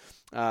losers.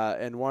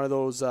 And one of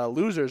those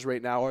losers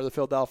right now are the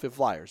Philadelphia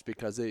Flyers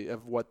because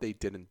of what they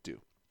didn't do.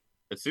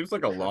 It seems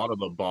like a lot of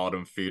the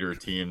bottom feeder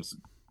teams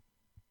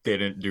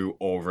didn't do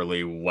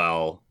overly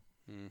well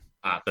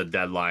at the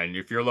deadline.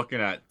 If you're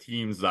looking at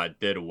teams that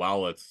did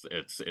well, it's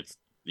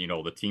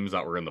the teams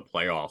that were in the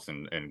playoffs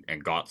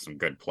and got some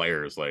good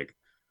players. Like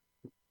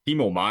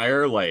Timo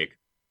Meier, like,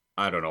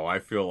 I don't know. I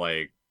feel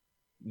like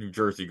New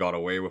Jersey got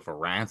away with a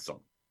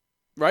ransom.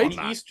 Right?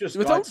 The East just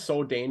got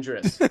so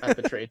dangerous at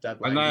the trade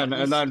deadline.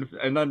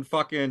 And then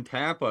fucking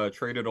Tampa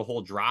traded a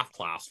whole draft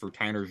class for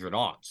Tanner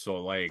Jeannot.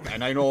 So like,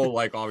 and I know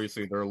like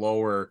obviously they're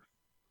lower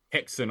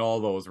picks in all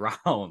those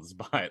rounds,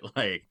 but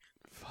like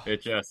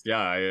it just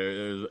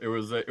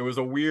it was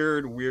a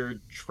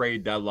weird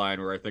trade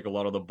deadline where I think a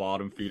lot of the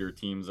bottom feeder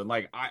teams, and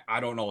like I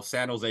don't know,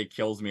 San Jose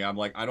kills me. I'm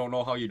like, I don't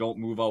know how you don't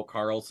move out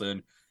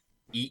Karlsson,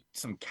 eat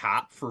some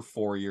cap for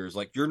 4 years.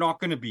 Like, you're not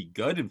going to be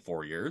good in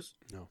 4 years.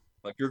 No.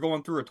 Like, you're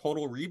going through a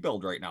total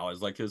rebuild right now.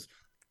 Is like his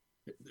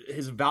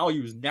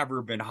value's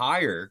never been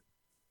higher.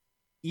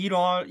 Eat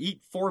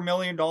 $4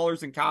 million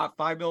in cap,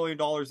 $5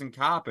 million in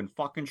cap, and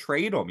fucking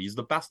trade him. He's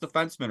the best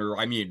defenseman, or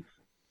I mean,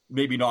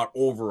 maybe not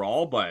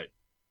overall, but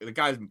the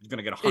guy's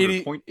gonna get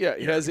 100 points. Yeah,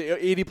 he has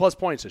 80 plus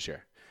points this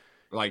year.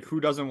 Like, who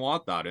doesn't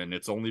want that? And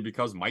it's only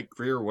because Mike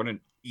Grier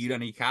wouldn't eat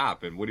any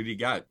cap. And what did he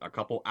get? A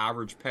couple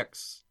average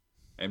picks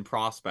and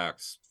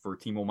prospects for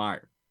Timo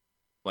Meier.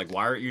 Like,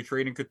 why aren't you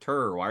trading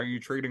Couture? Why are you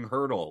trading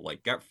Hurdle?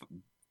 Like,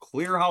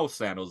 clear house,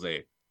 San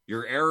Jose.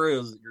 Your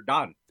era you're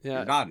done. Yeah.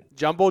 You're done.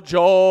 Jumbo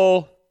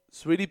Joel,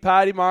 Sweetie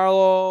Patty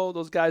Marleau,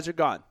 those guys are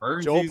gone.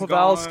 Burnsy's Joe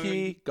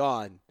Pavelski,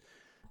 gone.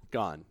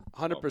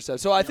 100%.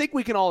 So I think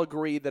we can all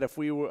agree that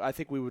I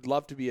think we would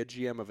love to be a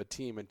GM of a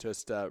team and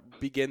just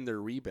begin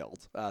their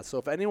rebuild. So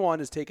if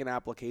anyone is taking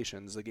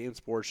applications, the Game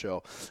Sports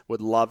Show would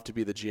love to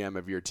be the GM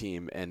of your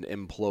team and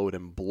implode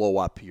and blow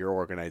up your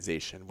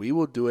organization. We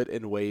will do it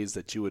in ways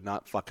that you would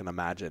not fucking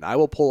imagine. I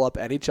will pull up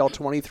NHL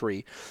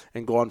 23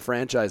 and go on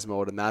franchise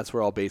mode, and that's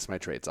where I'll base my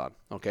trades on.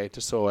 Okay,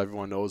 just so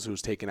everyone knows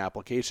who's taking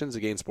applications, the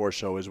Game Sports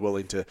Show is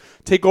willing to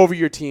take over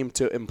your team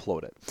to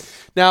implode it.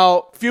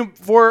 Now,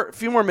 for a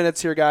few more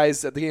minutes here, guys,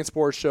 at the Game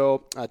Sports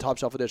Show, Top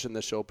Shelf Edition.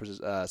 This show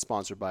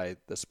sponsored by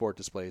the Sport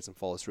Displays and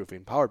Flawless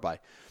Roofing, powered by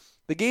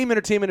the Game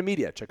Entertainment and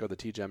Media. Check out the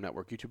TGM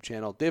Network YouTube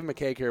channel. Dave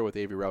McKay here with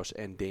Avery Roush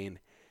and Dane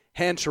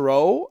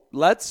Hanchero.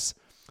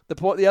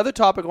 The other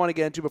topic I want to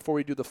get into before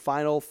we do the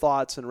final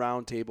thoughts and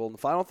roundtable. And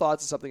the final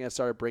thoughts is something I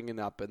started bringing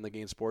up in the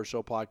Game Sports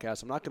Show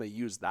podcast. I'm not going to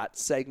use that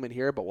segment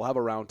here, but we'll have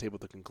a roundtable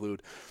to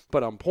conclude.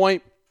 But on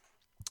point,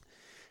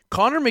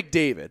 Connor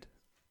McDavid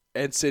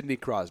and Sidney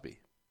Crosby.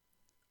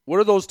 What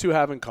do those two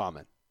have in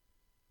common?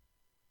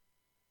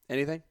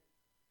 Anything?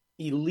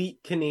 Elite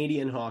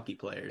Canadian hockey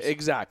players.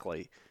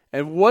 Exactly.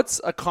 And what's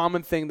a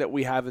common thing that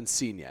we haven't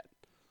seen yet?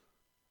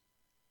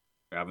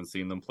 I haven't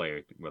seen them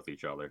play with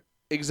each other.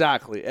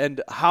 Exactly.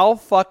 And how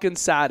fucking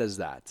sad is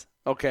that?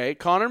 Okay,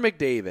 Connor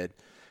McDavid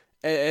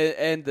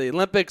and the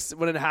Olympics,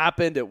 when it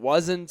happened, didn't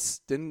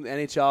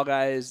NHL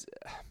guys,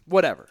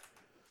 whatever.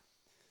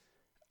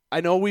 I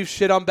know we've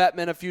shit on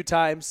Bettman a few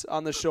times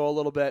on the show a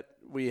little bit.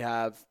 We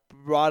have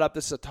brought up,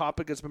 this is a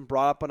topic that's been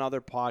brought up on other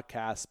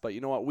podcasts, but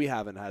you know what? We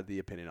haven't had the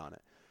opinion on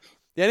it.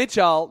 The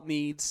NHL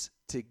needs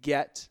to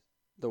get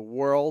the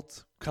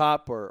World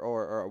Cup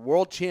or a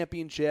World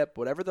Championship,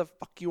 whatever the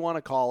fuck you want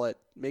to call it.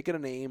 Make it a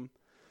name.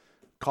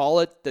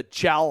 Call it the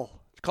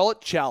Chell. Call it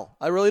Chell.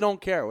 I really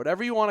don't care.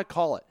 Whatever you want to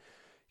call it.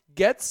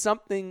 Get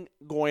something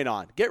going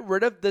on. Get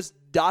rid of this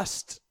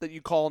dust that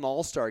you call an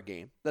all-star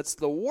game. That's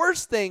the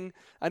worst thing.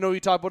 I know you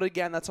talked about it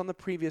again. That's on the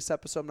previous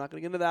episode. I'm not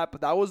going to get into that.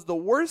 But that was the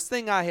worst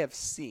thing I have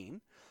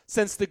seen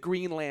since the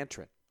Green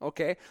Lantern.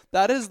 Okay?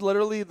 That is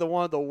literally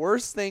one of the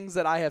worst things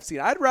that I have seen.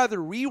 I'd rather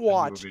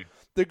rewatch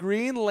the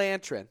Green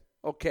Lantern,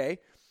 okay,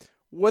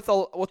 with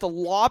a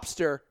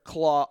lobster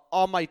claw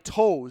on my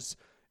toes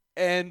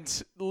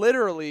and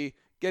literally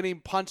getting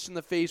punched in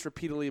the face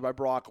repeatedly by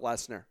Brock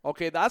Lesnar.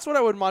 Okay, that's what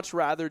I would much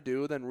rather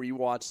do than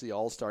rewatch the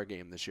All-Star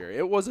game this year.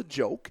 It was a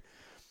joke.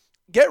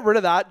 Get rid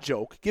of that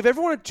joke. Give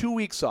everyone 2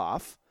 weeks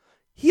off.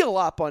 Heal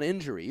up on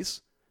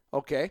injuries.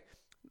 Okay?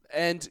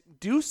 And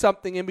do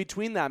something in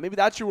between that. Maybe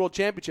that's your world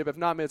championship. If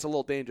not, maybe it's a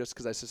little dangerous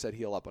because I just said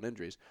heal up on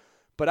injuries.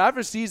 But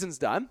after season's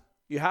done,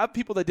 you have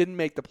people that didn't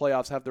make the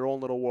playoffs have their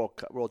own little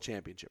world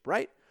championship,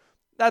 right?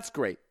 That's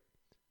great.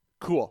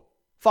 Cool.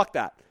 Fuck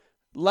that.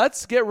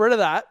 Let's get rid of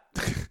that.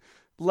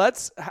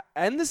 Let's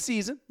end the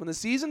season. When the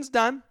season's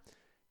done,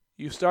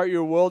 you start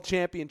your world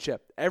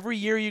championship. Every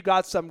year you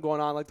got something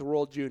going on like the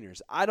World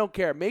Juniors. I don't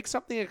care. Make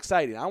something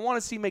exciting. I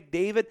want to see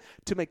McDavid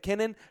to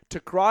McKinnon to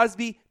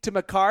Crosby to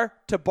McCarr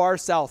to Bar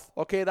South.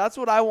 Okay, that's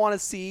what I want to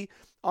see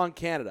on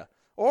Canada.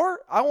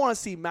 Or I want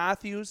to see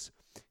Matthews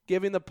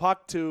giving the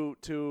puck to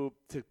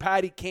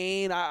Patty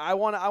Kane. I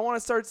want to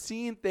start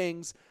seeing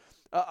things.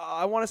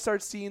 I want to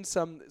start seeing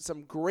some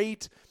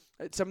great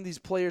some of these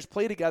players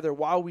play together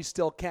while we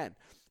still can.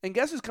 And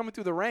guess who's coming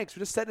through the ranks? We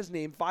just said his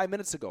name 5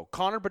 minutes ago.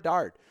 Connor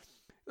Bedard.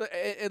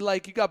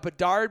 Like you got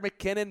Bedard,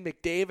 McKinnon,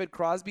 McDavid,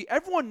 Crosby.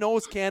 Everyone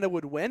knows Canada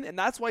would win, and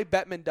that's why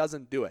Bettman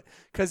doesn't do it.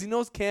 Because he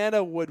knows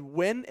Canada would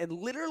win and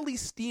literally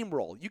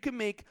steamroll. You can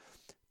make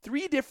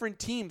 3 different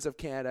teams of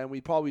Canada, and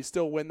we'd probably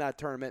still win that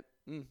tournament.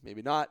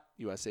 Maybe not.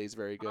 USA is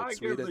very good. I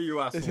Sweden. give the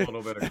U.S. a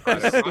little bit of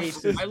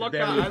credit. I looked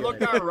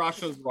at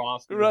Russia's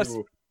roster.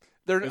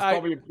 There's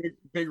probably a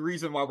big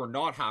reason why we're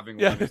not having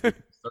one. Is they're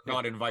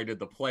not invited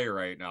to play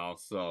right now.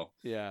 So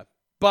yeah,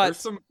 but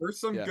there's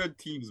some good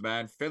teams,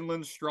 man.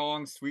 Finland's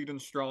strong,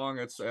 Sweden's strong.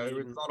 It's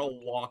not a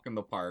walk in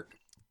the park.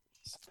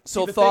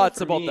 So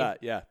thoughts about that?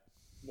 Yeah.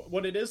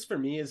 What it is for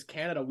me is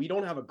Canada. We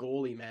don't have a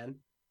goalie, man.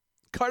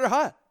 Carter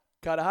Hut.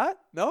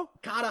 No.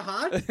 Carter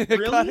Hut.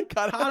 Really?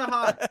 Carter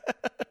Hut.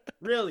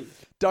 Really?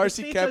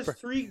 Darcy Kemper Kemper has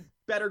 3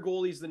 better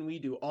goalies than we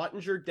do: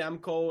 Ottinger,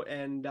 Demko,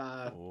 and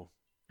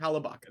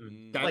Hellebuyck.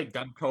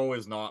 Demko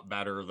is not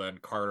better than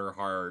Carter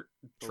Hart,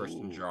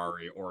 Tristan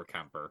Jarry, or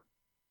Kemper.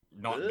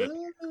 Not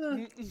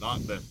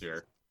this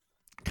year.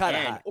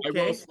 Okay.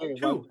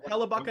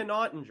 Hellebuyck and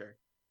Ottinger.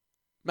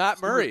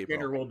 Matt Murray.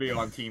 Skinner will be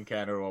on Team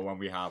Canada when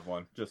we have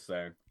one. Just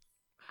saying.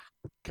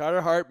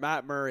 Carter Hart,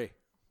 Matt Murray.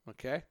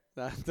 Okay,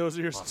 those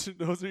are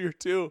your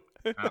 2.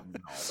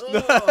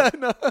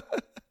 No.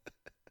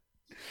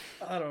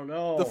 I don't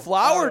know. The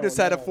Flower just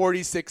had a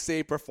 46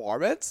 save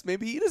performance.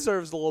 Maybe he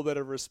deserves a little bit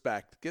of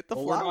respect. Get the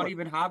Flower. We're not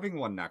even having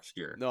one next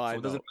year. No, I know.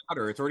 It doesn't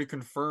matter. It's already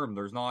confirmed.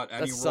 There's not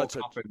any World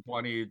Cup in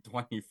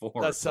 2024.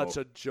 That's such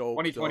a joke.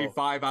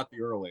 2025 at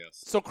the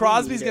earliest. So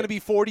Crosby's going to be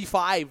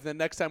 45. The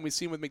next time we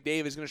see him with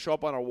McDavid, he's going to show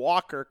up on a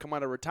walker, come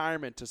out of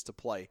retirement just to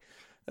play.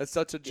 That's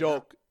such a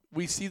joke.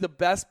 We see the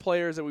best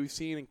players that we've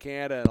seen in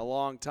Canada in a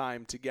long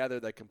time together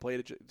that can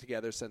play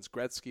together since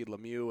Gretzky,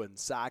 Lemieux, and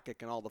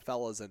Sakic and all the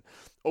fellas. And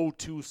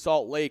 02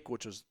 Salt Lake,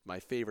 which was my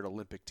favorite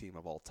Olympic team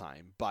of all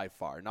time, by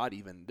far.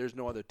 There's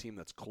no other team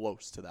that's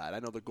close to that. I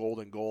know the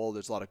Golden Goal,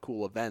 there's a lot of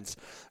cool events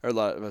or a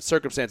lot of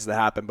circumstances that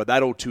happen, but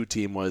that 02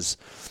 team was,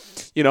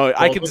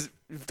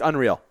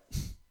 unreal.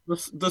 The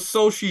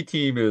Sochi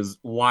team is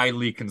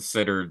widely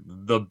considered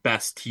the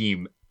best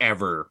team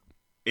ever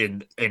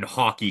in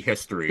hockey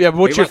history. Yeah, but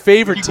what's your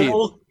favorite team?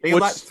 They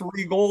let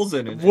 3 goals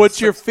in.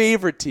 What's your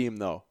favorite team,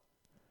 though?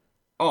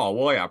 Oh,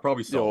 well, yeah,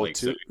 probably Salt Lake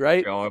City.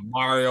 Right?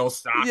 Mario,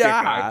 Sakic.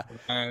 Yeah.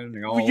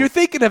 You're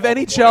thinking of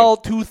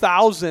NHL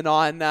 2000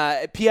 on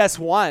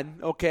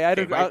PS1.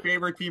 Okay, my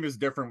favorite team is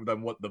different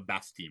than what the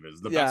best team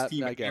is. The best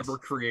team ever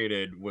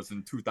created was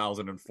in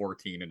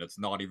 2014, and it's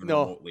not even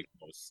remotely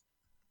close.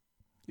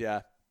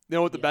 Yeah. You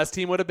know what the best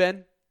team would have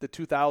been? The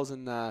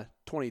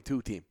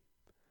 2022 team.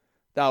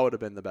 That would have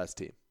been the best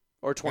team.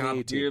 Or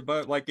 2018. Yeah,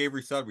 but like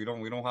Avery said, we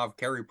don't have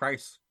Carey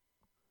Price.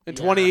 In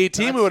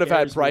 2018, we would have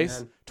had Price.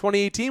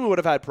 2018, we would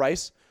have had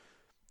Price.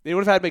 They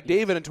would have had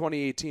McDavid in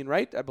 2018,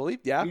 right? I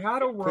believe. Yeah. We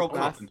had a World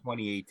Cup in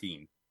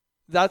 2018.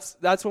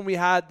 That's when we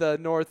had the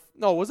North.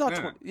 No, it was not.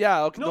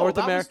 North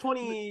America.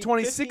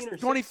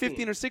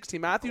 2015 or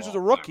 16. Matthews was a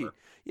rookie. Whatever.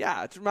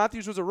 Yeah,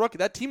 Matthews was a rookie.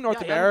 That Team North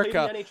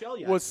America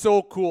was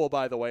so cool,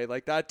 by the way.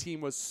 Like, that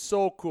team was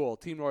so cool.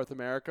 Team North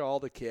America, all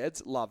the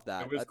kids, loved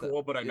that. It was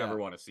cool, but I never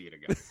want to see it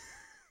again.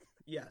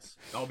 Yes.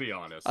 I'll be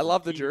honest. I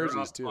love the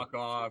jerseys, too. Fuck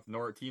off.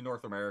 Team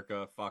North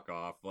America, fuck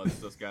off.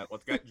 Let's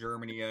get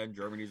Germany in.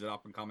 Germany's an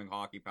up-and-coming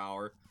hockey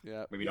power.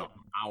 Yeah. Maybe not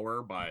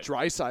power, but...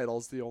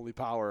 Dreisaitl's the only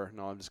power.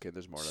 No, I'm just kidding.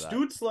 There's more to that.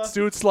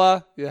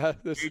 Stützle. Yeah.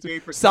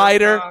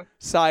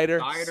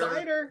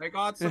 Cider. They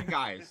got some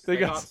guys. They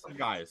got some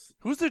guys.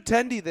 Who's their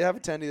tendy? They have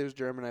a tendy. There's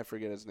German. I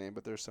forget his name,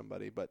 but there's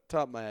somebody. But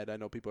top of my head, I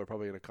know people are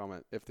probably going to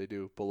comment if they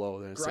do below.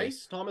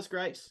 Thomas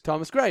Greiss.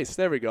 Thomas Greiss.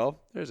 There we go.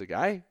 There's a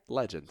guy.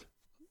 Legend.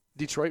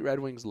 Detroit Red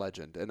Wings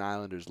legend and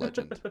Islanders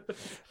legend.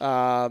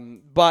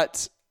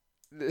 But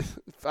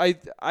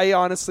I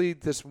honestly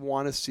just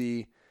want to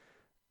see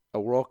a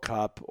World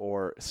Cup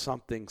or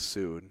something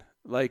soon.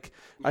 Like,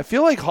 I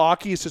feel like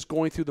hockey is just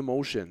going through the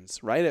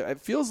motions, right? It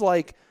feels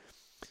like,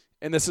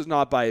 and this is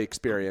not by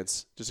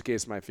experience, just in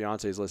case my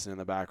fiance is listening in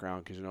the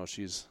background, because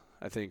she's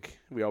I think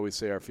we always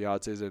say our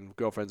fiancés and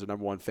girlfriends are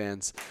number one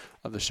fans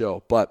of the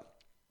show, but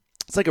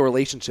it's like a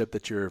relationship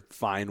that you're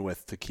fine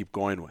with to keep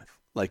going with.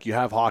 Like you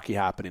have hockey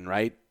happening,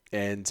 right?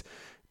 And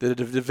the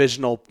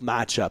divisional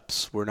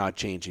matchups were not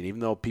changing,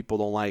 even though people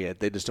don't like it.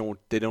 They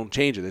don't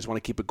change it. They just want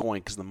to keep it going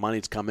because the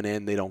money's coming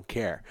in. They don't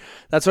care.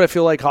 That's what I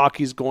feel like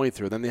hockey's going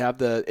through. Then they have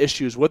the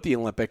issues with the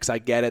Olympics. I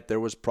get it. There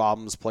was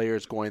problems,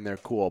 players going there,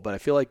 cool. But I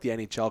feel like the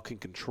NHL can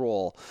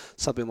control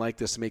something like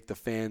this to make the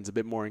fans a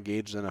bit more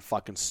engaged in a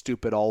fucking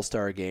stupid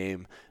all-star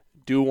game.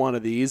 Do one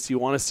of these. You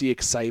want to see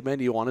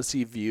excitement. You want to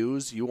see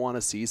views. You want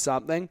to see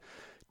something.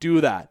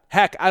 Do that.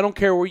 Heck, I don't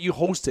care where you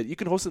host it. You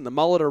can host it in the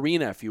Mullet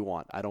Arena if you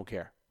want. I don't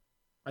care.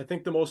 I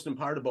think the most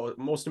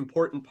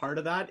important part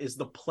of that is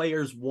the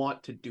players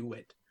want to do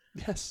it.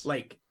 Yes.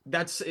 Like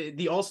that's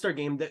the All-Star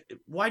game.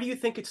 Why do you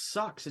think it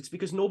sucks? It's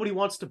because nobody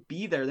wants to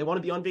be there. They want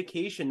to be on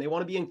vacation. They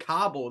want to be in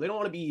Cabo. They don't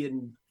want to be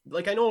in,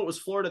 like, I know it was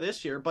Florida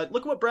this year, but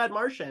look what Brad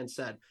Marchand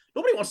said.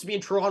 Nobody wants to be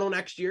in Toronto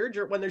next year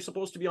when they're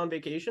supposed to be on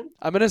vacation.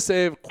 I'm going to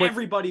say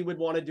everybody would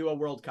want to do a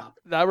World Cup.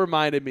 That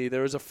reminded me,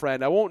 there was a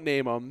friend, I won't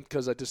name him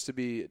because just to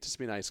be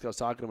nice, because I was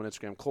talking to him on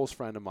Instagram, close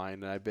friend of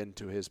mine, and I've been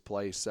to his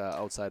place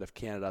outside of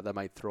Canada. That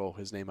might throw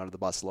his name out of the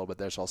bus a little bit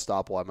there, so I'll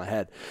stop while I'm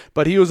ahead.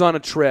 But he was on a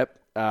trip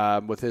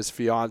with his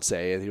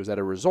fiance, and he was at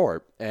a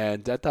resort,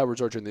 and at that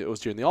resort it was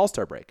during the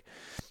All-Star break,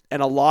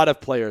 and a lot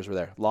of players were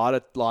there, a lot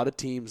of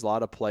teams, a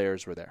lot of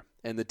players were there,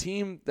 and the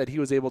team that he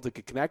was able to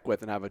connect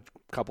with and have a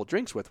couple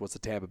drinks with was the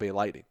Tampa Bay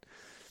Lightning,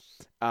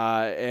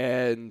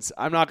 and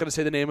I'm not going to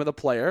say the name of the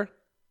player,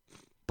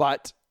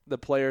 but the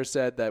player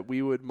said that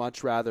we would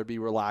much rather be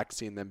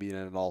relaxing than being in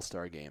an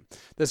all-star game.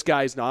 This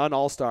guy's not an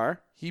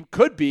all-star. He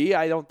could be.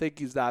 I don't think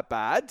he's that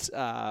bad.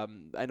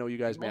 I know you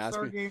guys may ask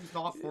me. All-star game's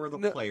not for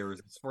the players.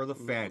 It's for the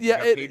fans.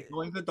 Yeah, you paid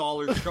millions of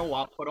dollars. Show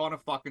up, put on a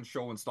fucking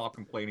show, and stop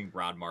complaining,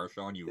 Brad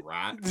Marchand, you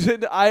rat.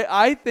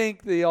 I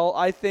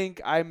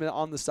think I'm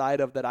on the side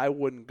of that. I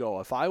wouldn't go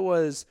if I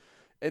was.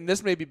 And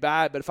this may be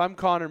bad, but if I'm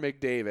Connor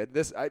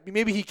McDavid,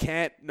 maybe he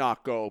can't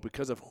not go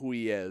because of who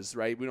he is,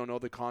 right? We don't know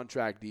the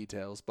contract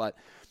details, but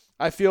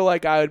I feel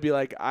like I would be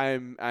like,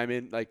 I'm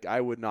in, like,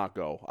 I would not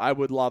go. I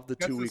would love the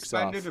 2 weeks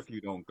off. Suspended if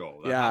you don't go.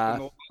 That yeah.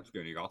 happened last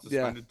year. You got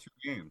suspended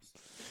 2 games.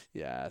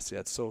 Yeah, see,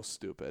 that's so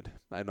stupid.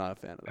 I'm not a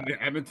fan of that. And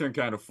Edmonton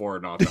can't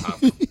afford not to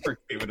have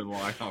McDavid in the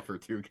lineup for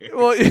 2 games.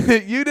 Well,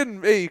 you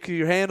didn't.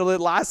 You handled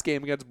it last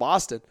game against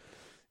Boston.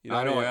 You know,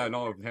 I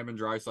know. Him and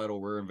Draisaitl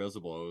were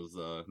invisible. It was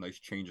a nice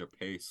change of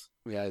pace.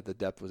 Yeah, the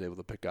depth was able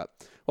to pick up.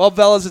 Well,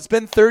 fellas, it's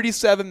been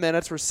 37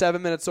 minutes. We're 7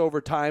 minutes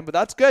over time, but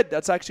that's good.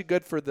 That's actually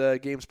good for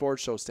the Game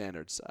Sports Show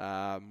standards.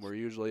 We're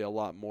usually a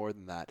lot more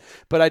than that.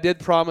 But I did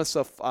promise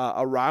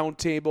a round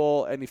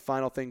table. Any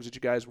final things that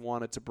you guys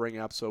wanted to bring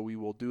up, so we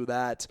will do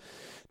that.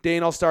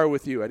 Dane, I'll start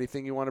with you.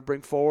 Anything you want to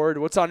bring forward?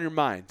 What's on your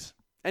mind?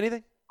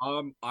 Anything?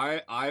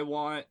 I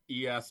want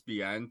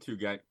ESPN to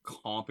get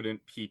competent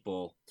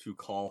people to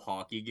call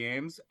hockey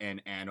games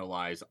and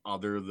analyze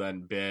other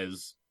than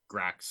Biz,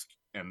 Grex,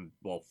 and,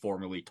 well,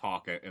 formerly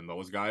Talkit and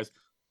those guys.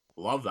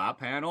 Love that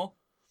panel.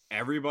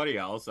 Everybody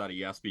else at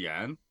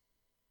ESPN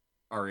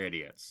are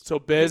idiots. So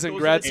Biz and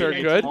Gretz are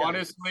good?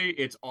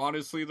 It's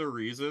honestly the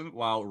reason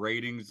while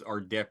ratings are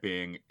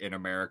dipping in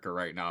America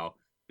right now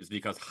is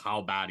because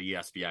how bad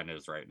ESPN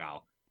is right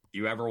now. If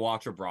you ever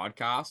watch a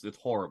broadcast, it's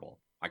horrible.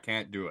 I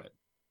can't do it.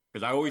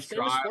 Because I always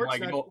try,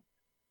 like,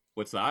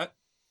 what's that?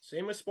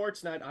 Same with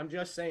Sportsnet. I'm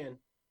just saying.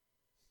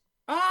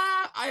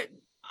 I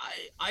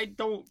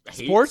don't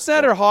hate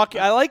Sportsnet or hockey.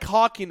 I like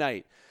Hockey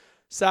Night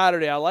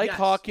Saturday. I like Yes.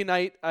 Hockey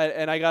Night,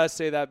 and I gotta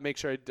say that. Make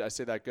sure I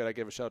say that good. I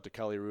give a shout out to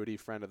Kelly Rudy,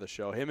 friend of the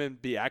show. Him and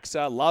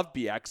Bieksa, love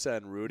Bieksa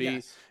and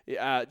Rudy.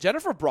 Yes.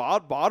 Jennifer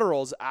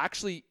Botterill's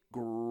actually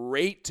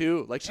great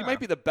too. Like she might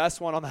be the best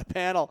one on that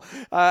panel.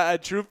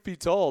 Truth be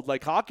told,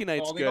 like Hockey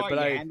Night's good, but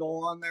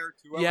Yandel on there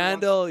too.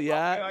 Yandel,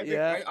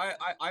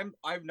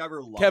 I've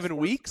never loved Kevin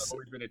sports. Weeks. I've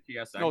always been a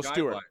TSN No, guy,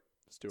 Stewart. but-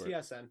 Stewart.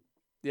 TSN.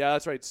 Yeah,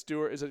 that's right.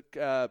 Stewart. Is it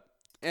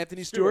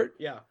Anthony Stewart?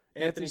 Yeah.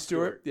 Anthony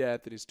Stewart. Yeah,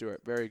 Anthony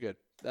Stewart. Very good.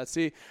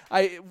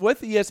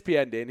 With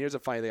ESPN, Dan, here's a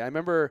funny thing. I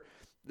remember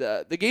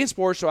the Game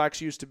Sports Show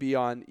actually used to be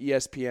on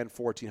ESPN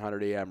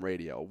 1400 AM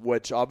radio,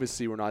 which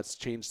obviously we're not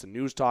changed to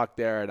News Talk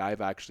there, and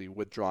I've actually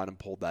withdrawn and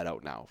pulled that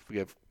out now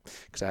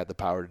because I had the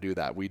power to do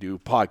that. We do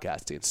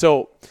podcasting.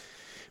 So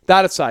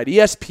that aside,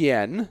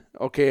 ESPN,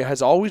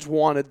 has always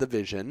wanted the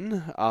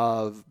vision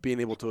of being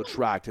able to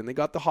attract, and they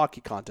got the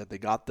hockey content. They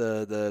got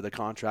the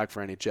contract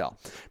for NHL.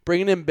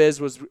 Bringing in Biz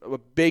was a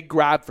big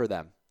grab for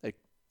them.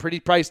 Pretty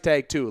price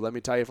tag too. Let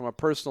me tell you, from a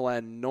personal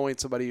end, knowing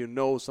somebody who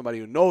knows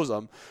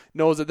them,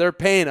 knows that they're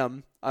paying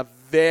them a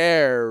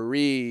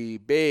very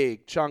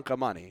big chunk of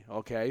money.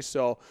 Okay,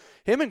 so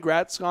him and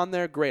Gretz on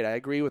there, great. I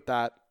agree with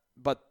that,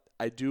 but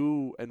I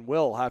do and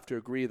will have to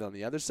agree that on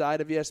the other side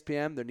of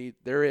ESPN,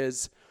 there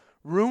is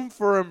room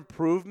for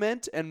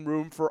improvement and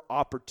room for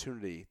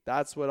opportunity.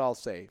 That's what I'll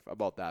say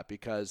about that,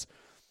 because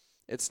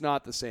it's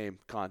not the same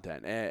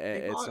content.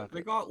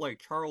 They got like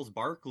Charles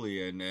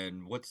Barkley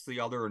and what's the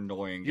other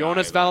annoying guy?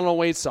 Jonas Valentine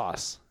Weight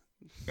Sauce.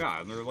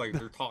 Yeah, and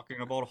they're talking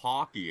about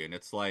hockey, and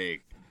it's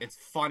like it's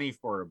funny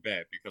for a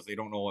bit because they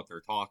don't know what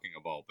they're talking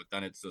about, but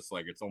then it's just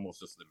like it's almost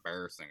just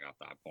embarrassing at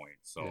that point.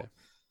 So Yeah.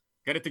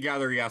 get it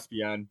together,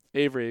 ESPN.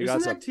 Avery, you Isn't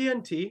got that some.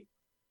 TNT?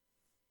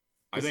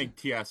 I think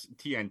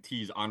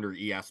TNT's under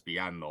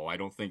ESPN though. I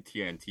don't think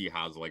TNT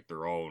has like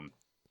their own.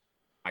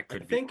 I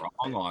could be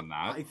wrong on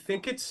that.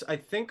 I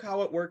think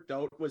how it worked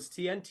out was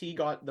TNT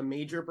got the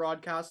major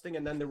broadcasting,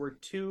 and then there were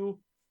two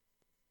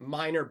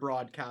minor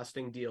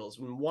broadcasting deals.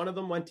 When one of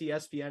them went to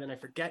ESPN, and I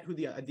forget who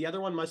the other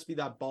one must be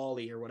that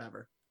Bally or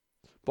whatever.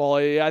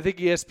 Bally, I think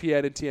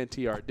ESPN and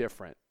TNT are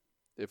different.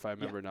 If I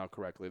remember now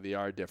correctly, they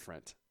are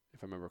different.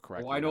 If I remember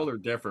correctly. Well, I know they're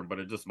different, but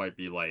it just might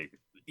be like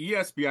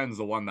ESPN's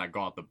the one that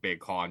got the big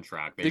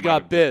contract. They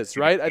got Biz,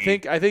 right? I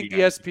think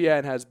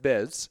ESPN has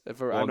Biz.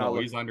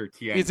 He's under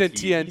TNT. He's in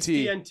TNT.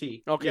 He's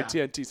TNT. Okay, yeah.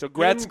 TNT. So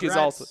Gretzky is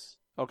also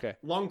okay.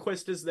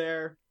 Lundqvist is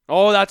there.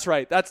 Oh, that's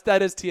right.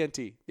 That is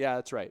TNT. Yeah,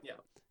 that's right. Yeah.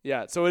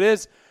 Yeah. So it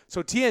is.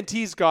 So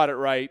TNT's got it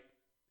right.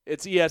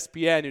 It's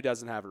ESPN who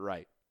doesn't have it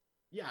right.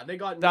 Yeah, they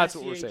got That's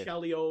Messier, what we're saying.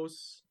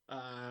 Chelios.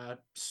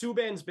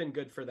 Subban's been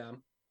good for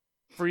them.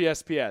 For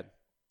ESPN.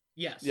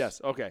 Yes. Yes.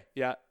 Okay.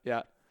 Yeah.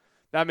 Yeah.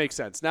 That makes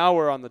sense. Now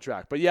we're on the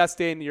track. But yes,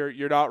 Dane,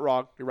 you're not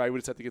wrong. You're right. We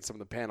just have to get some of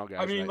the panel guys.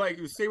 I mean, right. like,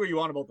 you say what you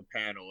want about the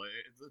panel.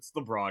 It's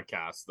the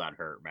broadcasts that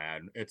hurt,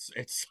 man. It's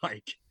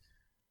like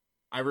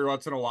every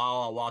once in a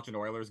while I'll watch an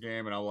Oilers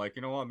game and I'm like,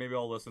 you know what? Maybe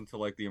I'll listen to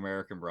like the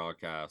American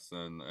broadcast,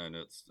 and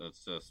it's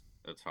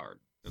hard.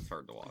 It's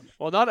hard to watch.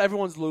 Well, not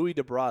everyone's Louis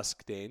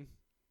DeBrusque, Dane.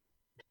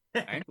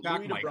 And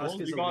Jack Michaels.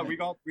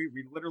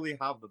 We literally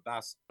have the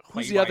best.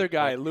 Who's the other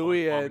guy?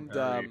 Louis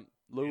and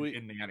Louis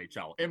in the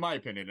NHL, in my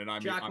opinion, and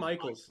I'm Jack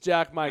Michaels.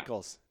 Jack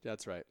Michaels.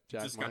 That's right.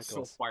 Jack just Michaels.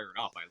 got so fired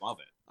up. I love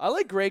it. I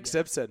like Greg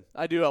Simpson.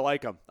 I do. I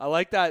like him. I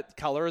like that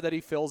color that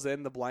he fills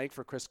in the blank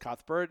for Chris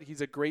Cuthbert.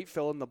 He's a great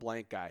fill in the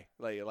blank guy.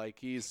 Like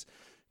he's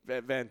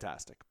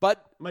fantastic.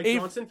 But Mike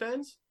Johnson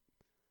fans?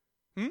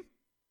 Hmm?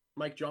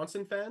 Mike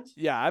Johnson fans?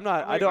 Yeah, I'm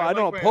not. I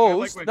don't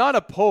oppose. Not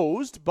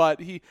opposed, but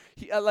he.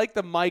 I like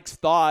the Mike's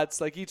thoughts.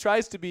 Like he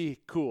tries to be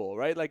cool,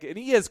 right? Like, and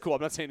he is cool.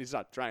 I'm not saying he's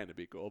not trying to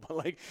be cool, but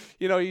like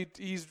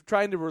he's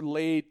trying to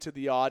relate to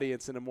the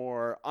audience in a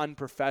more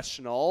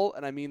unprofessional,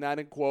 and I mean that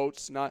in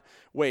quotes, not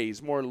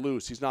ways, more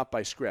loose. He's not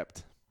by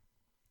script.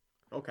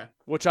 Okay.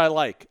 Which I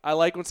like. I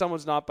like when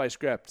someone's not by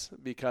script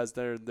because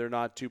they're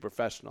not too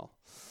professional.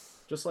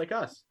 Just like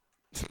us.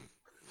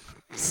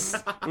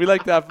 We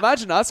like that.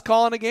 Imagine us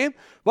calling a game.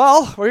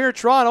 Well, we're here in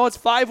Toronto. It's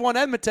 5-1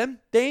 Edmonton.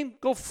 Dane,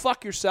 go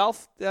fuck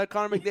yourself.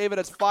 Connor McDavid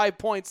has 5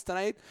 points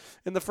tonight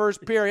in the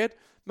first period.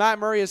 Matt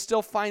Murray is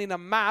still finding a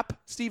map.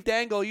 Steve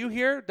Dangle, you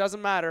here?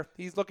 Doesn't matter.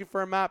 He's looking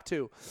for a map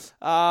too.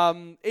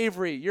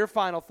 Avery, your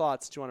final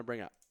thoughts that you want to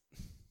bring up?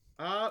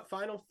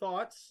 Final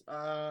thoughts.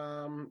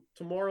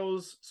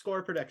 Tomorrow's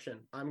score prediction.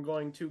 I'm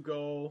going to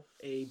go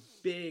a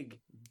big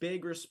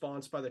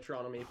response by the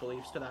Toronto Maple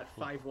Leafs to that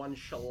 5-1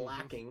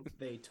 shellacking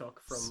they took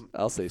from.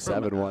 I'll say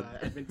 7-1.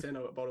 Edmonton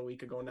about a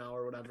week ago now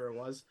or whatever it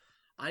was.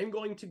 I'm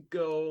going to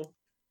go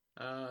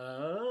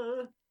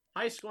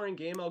high scoring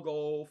game. I'll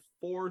go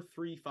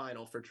 4-3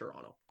 final for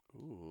Toronto.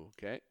 Ooh,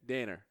 okay.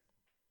 Danner,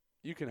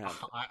 you can have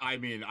it. I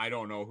mean, I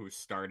don't know who's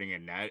starting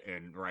in net,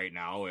 and right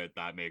now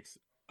that makes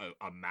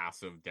a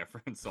massive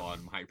difference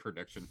on my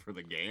prediction for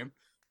the game.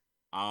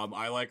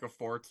 I like a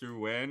 4-2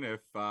 win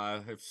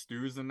if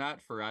Stu's in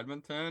that for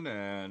Edmonton,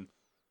 and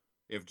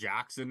if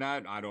Jack's in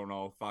that, I don't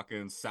know,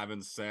 fucking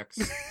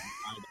 7-6.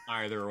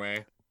 Either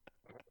way,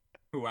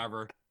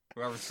 whoever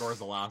scores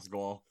the last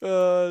goal.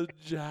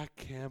 Jack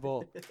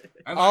Campbell.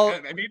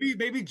 And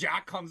maybe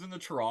Jack comes into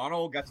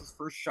Toronto, gets his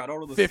first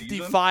shutout of the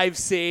 55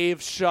 season.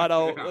 saves,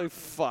 shutout. Yeah. Like,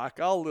 fuck.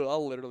 I'll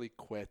literally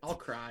quit. I'll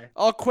cry.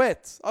 I'll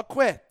quit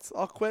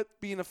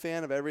being a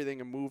fan of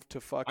everything and move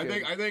to fucking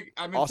I think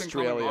Edmonton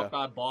Australia. coming off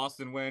that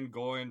Boston win,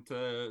 going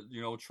to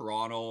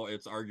Toronto.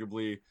 It's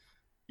arguably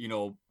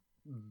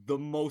the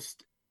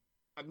most.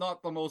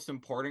 Not the most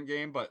important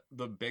game, but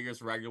the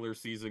biggest regular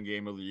season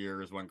game of the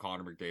year is when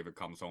Connor McDavid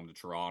comes home to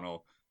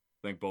Toronto.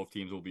 I think both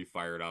teams will be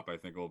fired up. I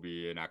think it'll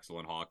be an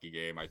excellent hockey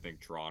game. I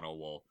think Toronto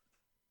will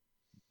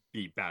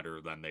be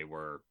better than they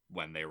were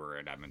when they were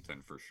in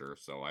Edmonton for sure.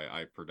 So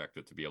I predict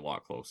it to be a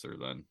lot closer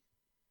than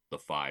the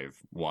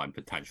 5-1,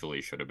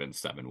 potentially should have been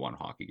 7-1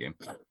 hockey game.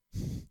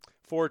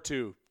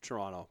 4-2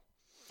 Toronto.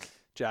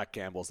 Jack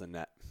Campbell's in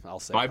net. I'll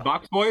say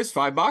 $5, boys.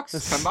 $5,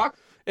 $10.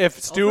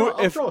 If Stuart,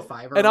 I'll throw a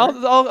fiver. and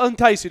I'll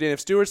entice you, Dan.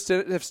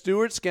 If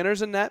Stuart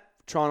Skinner's in net,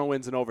 Toronto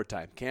wins in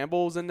overtime.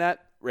 Campbell's in net,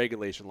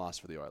 regulation loss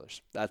for the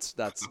Oilers. That's.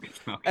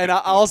 Okay. And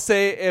I'll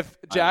say if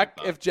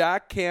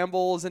Jack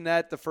Campbell is in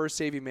net, the first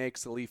save he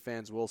makes, the Leaf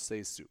fans will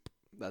say soup.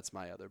 That's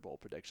my other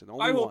bold prediction.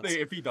 I hope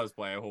if he does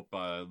play, I hope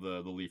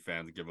the Leaf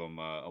fans give him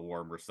a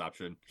warm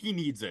reception. He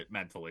needs it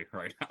mentally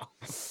right now.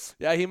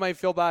 Yeah, he might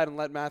feel bad and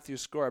let Matthews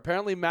score.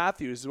 Apparently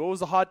Matthews, what was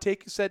the hot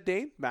take you said,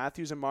 Dane?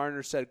 Matthews and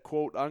Marner said,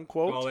 quote,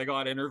 unquote. Well, they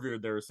got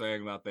interviewed. They were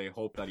saying that they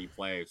hope that he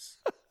plays,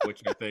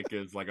 which I think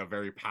is like a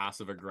very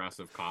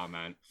passive-aggressive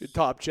comment.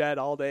 Top Chad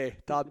all day.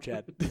 Top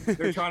Chad.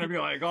 They're trying to be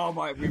like,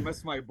 we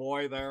missed my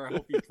boy there. I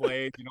hope he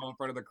played. In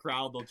front of the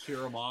crowd, they'll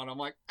cheer him on. I'm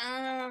like,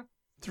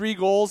 3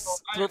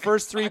 goals,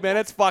 first 3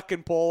 minutes,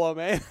 fucking pull him,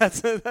 eh?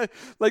 That's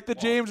like the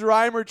James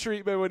Reimer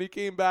treatment when he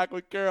came back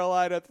with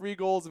Carolina. 3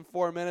 goals in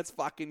 4 minutes,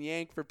 fucking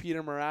yank for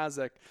Peter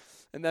Mrazek.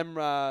 And then,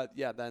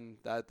 then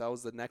that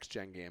was the next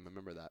gen game. I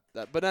remember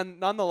that. But then,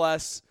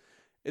 nonetheless,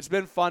 it's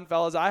been fun,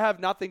 fellas. I have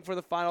nothing for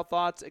the final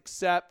thoughts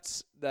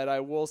except that I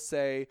will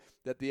say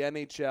that the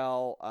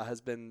NHL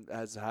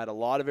has had a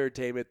lot of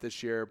entertainment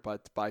this year,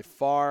 but by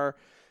far,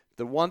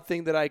 the one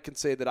thing that I can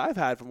say that I've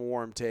had from a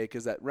warm take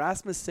is that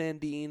Rasmus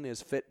Sandin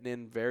is fitting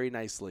in very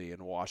nicely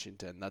in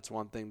Washington. That's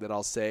one thing that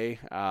I'll say.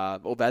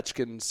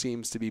 Ovechkin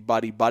seems to be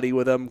buddy-buddy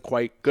with him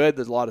quite good.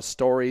 There's a lot of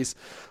stories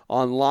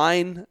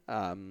online.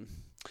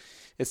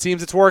 It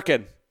seems it's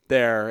working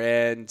there.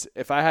 And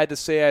if I had to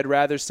say, I'd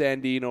rather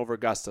Sandin over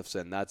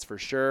Gustafsson, that's for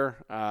sure.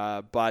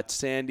 But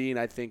Sandin,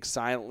 I think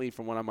silently,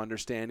 from what I'm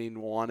understanding,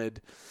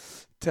 wanted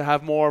to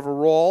have more of a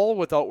role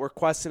without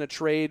requesting a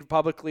trade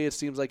publicly. It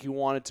seems like he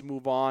wanted to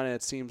move on, and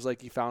it seems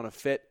like he found a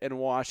fit in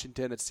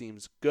Washington. It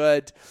seems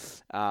good.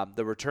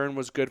 The return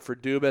was good for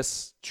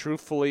Dubas,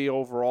 truthfully,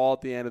 overall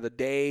at the end of the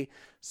day.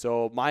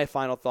 So my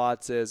final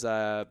thoughts is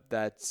that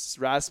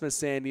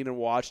Rasmus Sandin in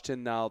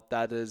Washington, now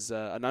that is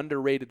an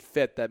underrated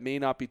fit that may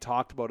not be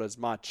talked about as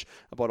much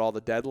about all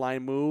the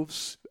deadline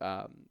moves,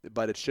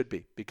 but it should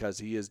be, because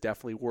he is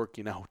definitely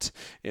working out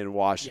in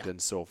Washington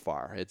so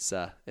far. It's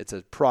a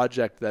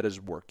project that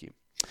is working.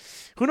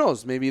 Who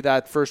knows? Maybe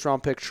that first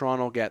round pick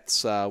Toronto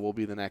gets will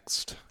be the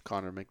next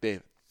Connor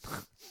McDavid.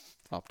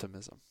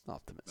 Optimism.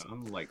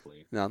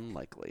 Unlikely.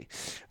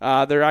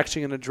 They're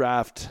actually going to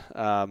draft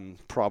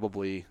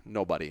probably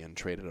nobody and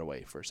trade it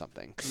away for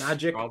something.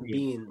 Magic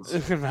Beans.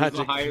 He's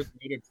the highest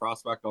rated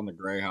prospect on the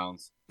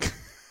Greyhounds.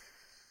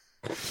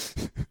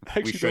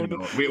 We should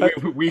know.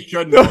 We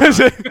should know.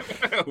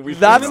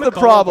 That's the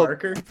problem.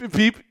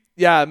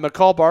 Yeah,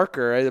 McCall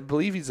Barker. I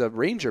believe he's a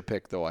Ranger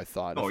pick, though, I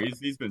thought. Oh,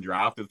 he's been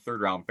drafted,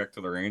 third-round pick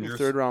to the Rangers.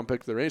 Third-round pick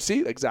to the Rangers.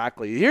 See,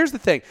 exactly. Here's the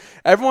thing.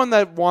 Everyone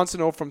that wants to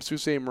know from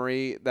Sault Ste.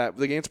 Marie, that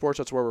the Game Sports,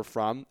 that's where we're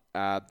from.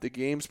 The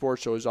Game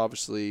Sports show is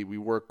obviously, we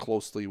work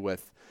closely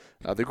with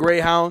the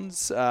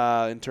Greyhounds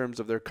in terms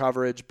of their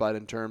coverage, but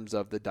in terms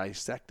of the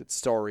dissected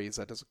stories,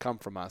 that doesn't come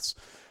from us.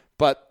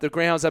 But the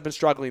Greyhounds have been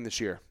struggling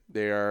this year.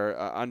 They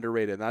are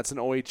underrated. And that's an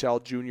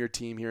OHL junior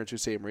team here in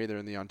Sault Ste. Marie. They're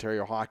in the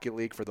Ontario Hockey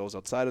League for those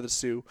outside of the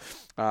Sioux.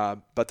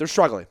 But they're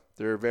struggling.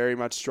 They're very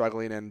much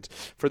struggling. And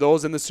for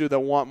those in the Sioux that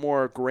want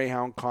more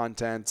Greyhound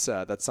content,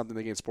 that's something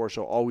the Game Sports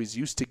Show always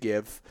used to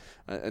give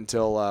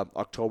until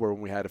October,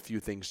 when we had a few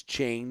things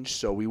change.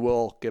 So we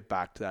will get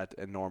back to that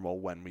in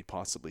normal when we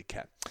possibly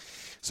can.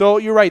 So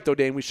you're right, though,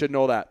 Dane. We should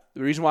know that.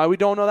 The reason why we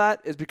don't know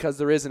that is because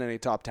there isn't any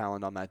top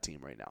talent on that team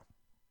right now.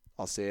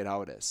 I'll say it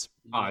how it is.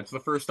 It's the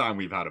first time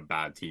we've had a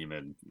bad team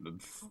in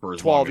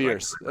 12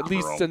 years, at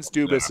least since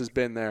Dubas has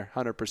been there,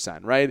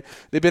 100%. Right?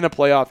 They've been a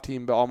playoff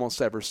team almost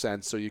ever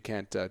since, so you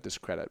can't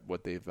discredit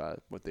what they've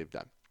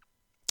done.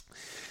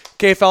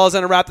 Okay, fellas, I'm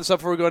going to wrap this up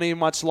before we go any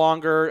much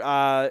longer.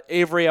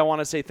 Avery, I want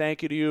to say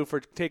thank you to you for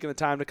taking the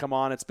time to come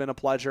on. It's been a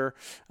pleasure.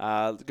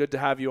 Good to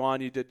have you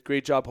on. You did a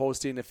great job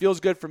hosting. It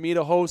feels good for me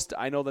to host.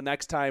 I know the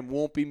next time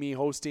won't be me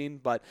hosting,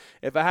 but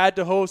if I had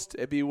to host,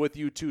 it'd be with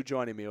you two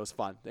joining me. It was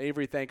fun.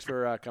 Avery, thanks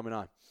for coming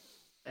on.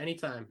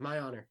 Anytime. My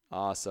honor.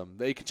 Awesome.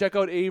 You can check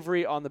out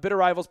Avery on the Bitter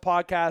Rivals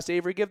podcast.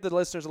 Avery, give the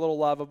listeners a little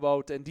love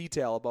about and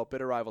detail about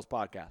Bitter Rivals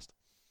podcast.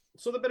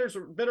 So the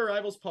Bitter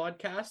Rivals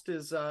podcast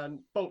is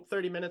about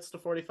 30 minutes to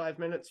 45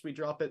 minutes. We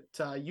drop it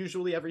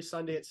usually every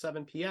Sunday at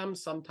 7 p.m.,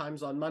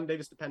 sometimes on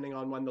Mondays, depending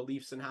on when the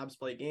Leafs and Habs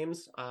play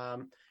games.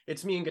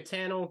 It's me and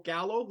Gaetano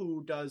Gallo,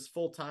 who does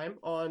full-time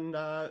on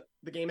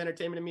the Game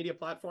Entertainment and Media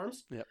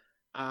platforms. Yep.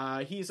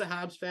 He's a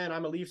Habs fan.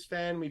 I'm a Leafs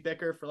fan. We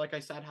bicker for, like I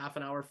said, half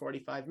an hour,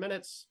 45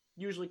 minutes.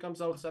 Usually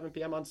comes out at 7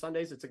 p.m. on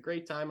Sundays. It's a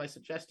great time. I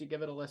suggest you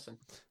give it a listen.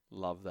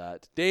 Love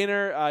that.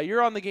 Daner,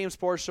 you're on the Game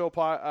Sports Show,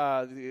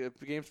 the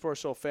Game Sports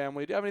Show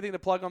family. Do you have anything to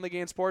plug on the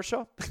Game Sports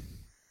Show?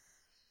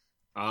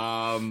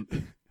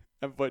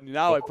 But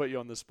now I put you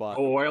on the spot.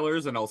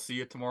 Oilers, and I'll see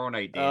you tomorrow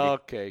night, Davey.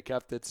 Okay,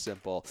 kept it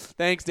simple.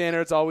 Thanks, Daner.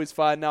 It's always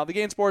fun. Now, the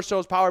Game Sports Show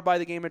is powered by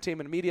the Game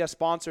Entertainment and Media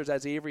sponsors,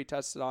 as Avery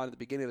tested on at the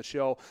beginning of the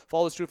show.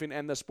 Follow the Roofing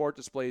and the Sport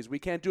Displays. We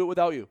can't do it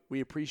without you. We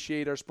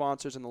appreciate our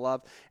sponsors and the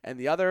love. And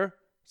the other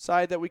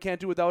side that we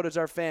can't do without is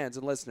our fans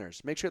and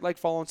listeners. Make sure to like,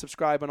 follow, and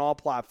subscribe on all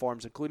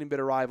platforms, including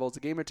Bitter Rivals, the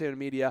Game Entertainment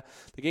Media,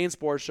 the Game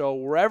Sports Show,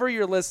 wherever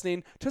you're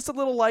listening. Just a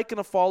little like and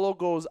a follow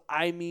goes,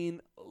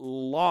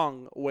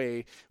 long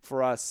way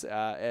for us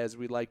as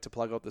we like to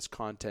plug out this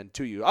content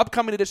to you.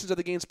 Upcoming editions of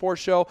the Game Sports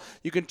Show,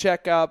 you can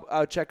check out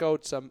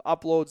some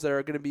uploads that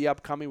are going to be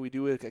upcoming. We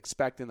do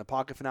expect in the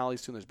pocket finale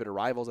soon. There's Bitter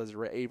Rivals, as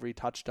Avery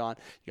touched on.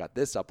 You got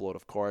this upload,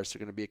 of course. You're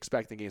going to be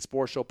expecting Game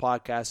Sports Show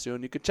podcast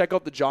soon. You can check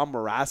out the John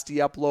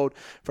Morasti upload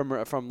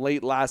from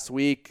late last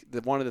week.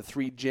 One of the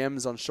 3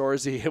 gyms on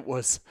Shoresy.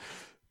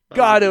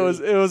 God, it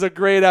was a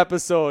great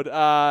episode.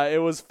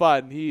 It was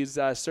fun. He's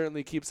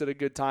certainly keeps it a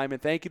good time.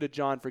 And thank you to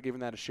John for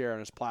giving that a share on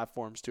his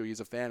platforms too. He's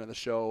a fan of the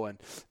show and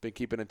been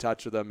keeping in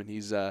touch with him. And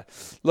he's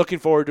looking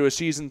forward to a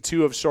season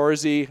 2 of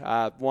Shoresy.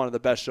 One of the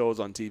best shows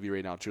on TV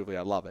right now. Truly,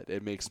 I love it.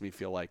 It makes me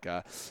feel like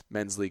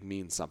men's league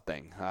means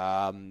something.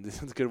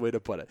 It's a good way to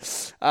put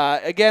it.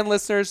 Again,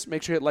 listeners,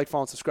 make sure you hit like,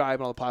 follow, and subscribe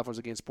on all the platforms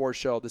of Game Sports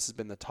Show. This has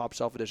been the Top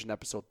Shelf Edition,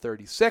 episode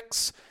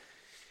 36.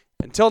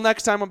 Until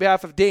next time, on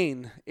behalf of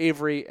Dane,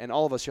 Avery, and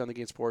all of us here on the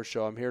Game Sports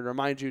Show, I'm here to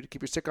remind you to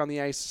keep your stick on the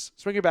ice,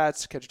 swing your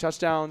bats, catch your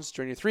touchdowns,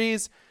 turn your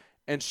threes,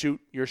 and shoot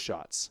your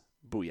shots.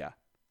 Booyah.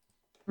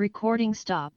 Recording stopped.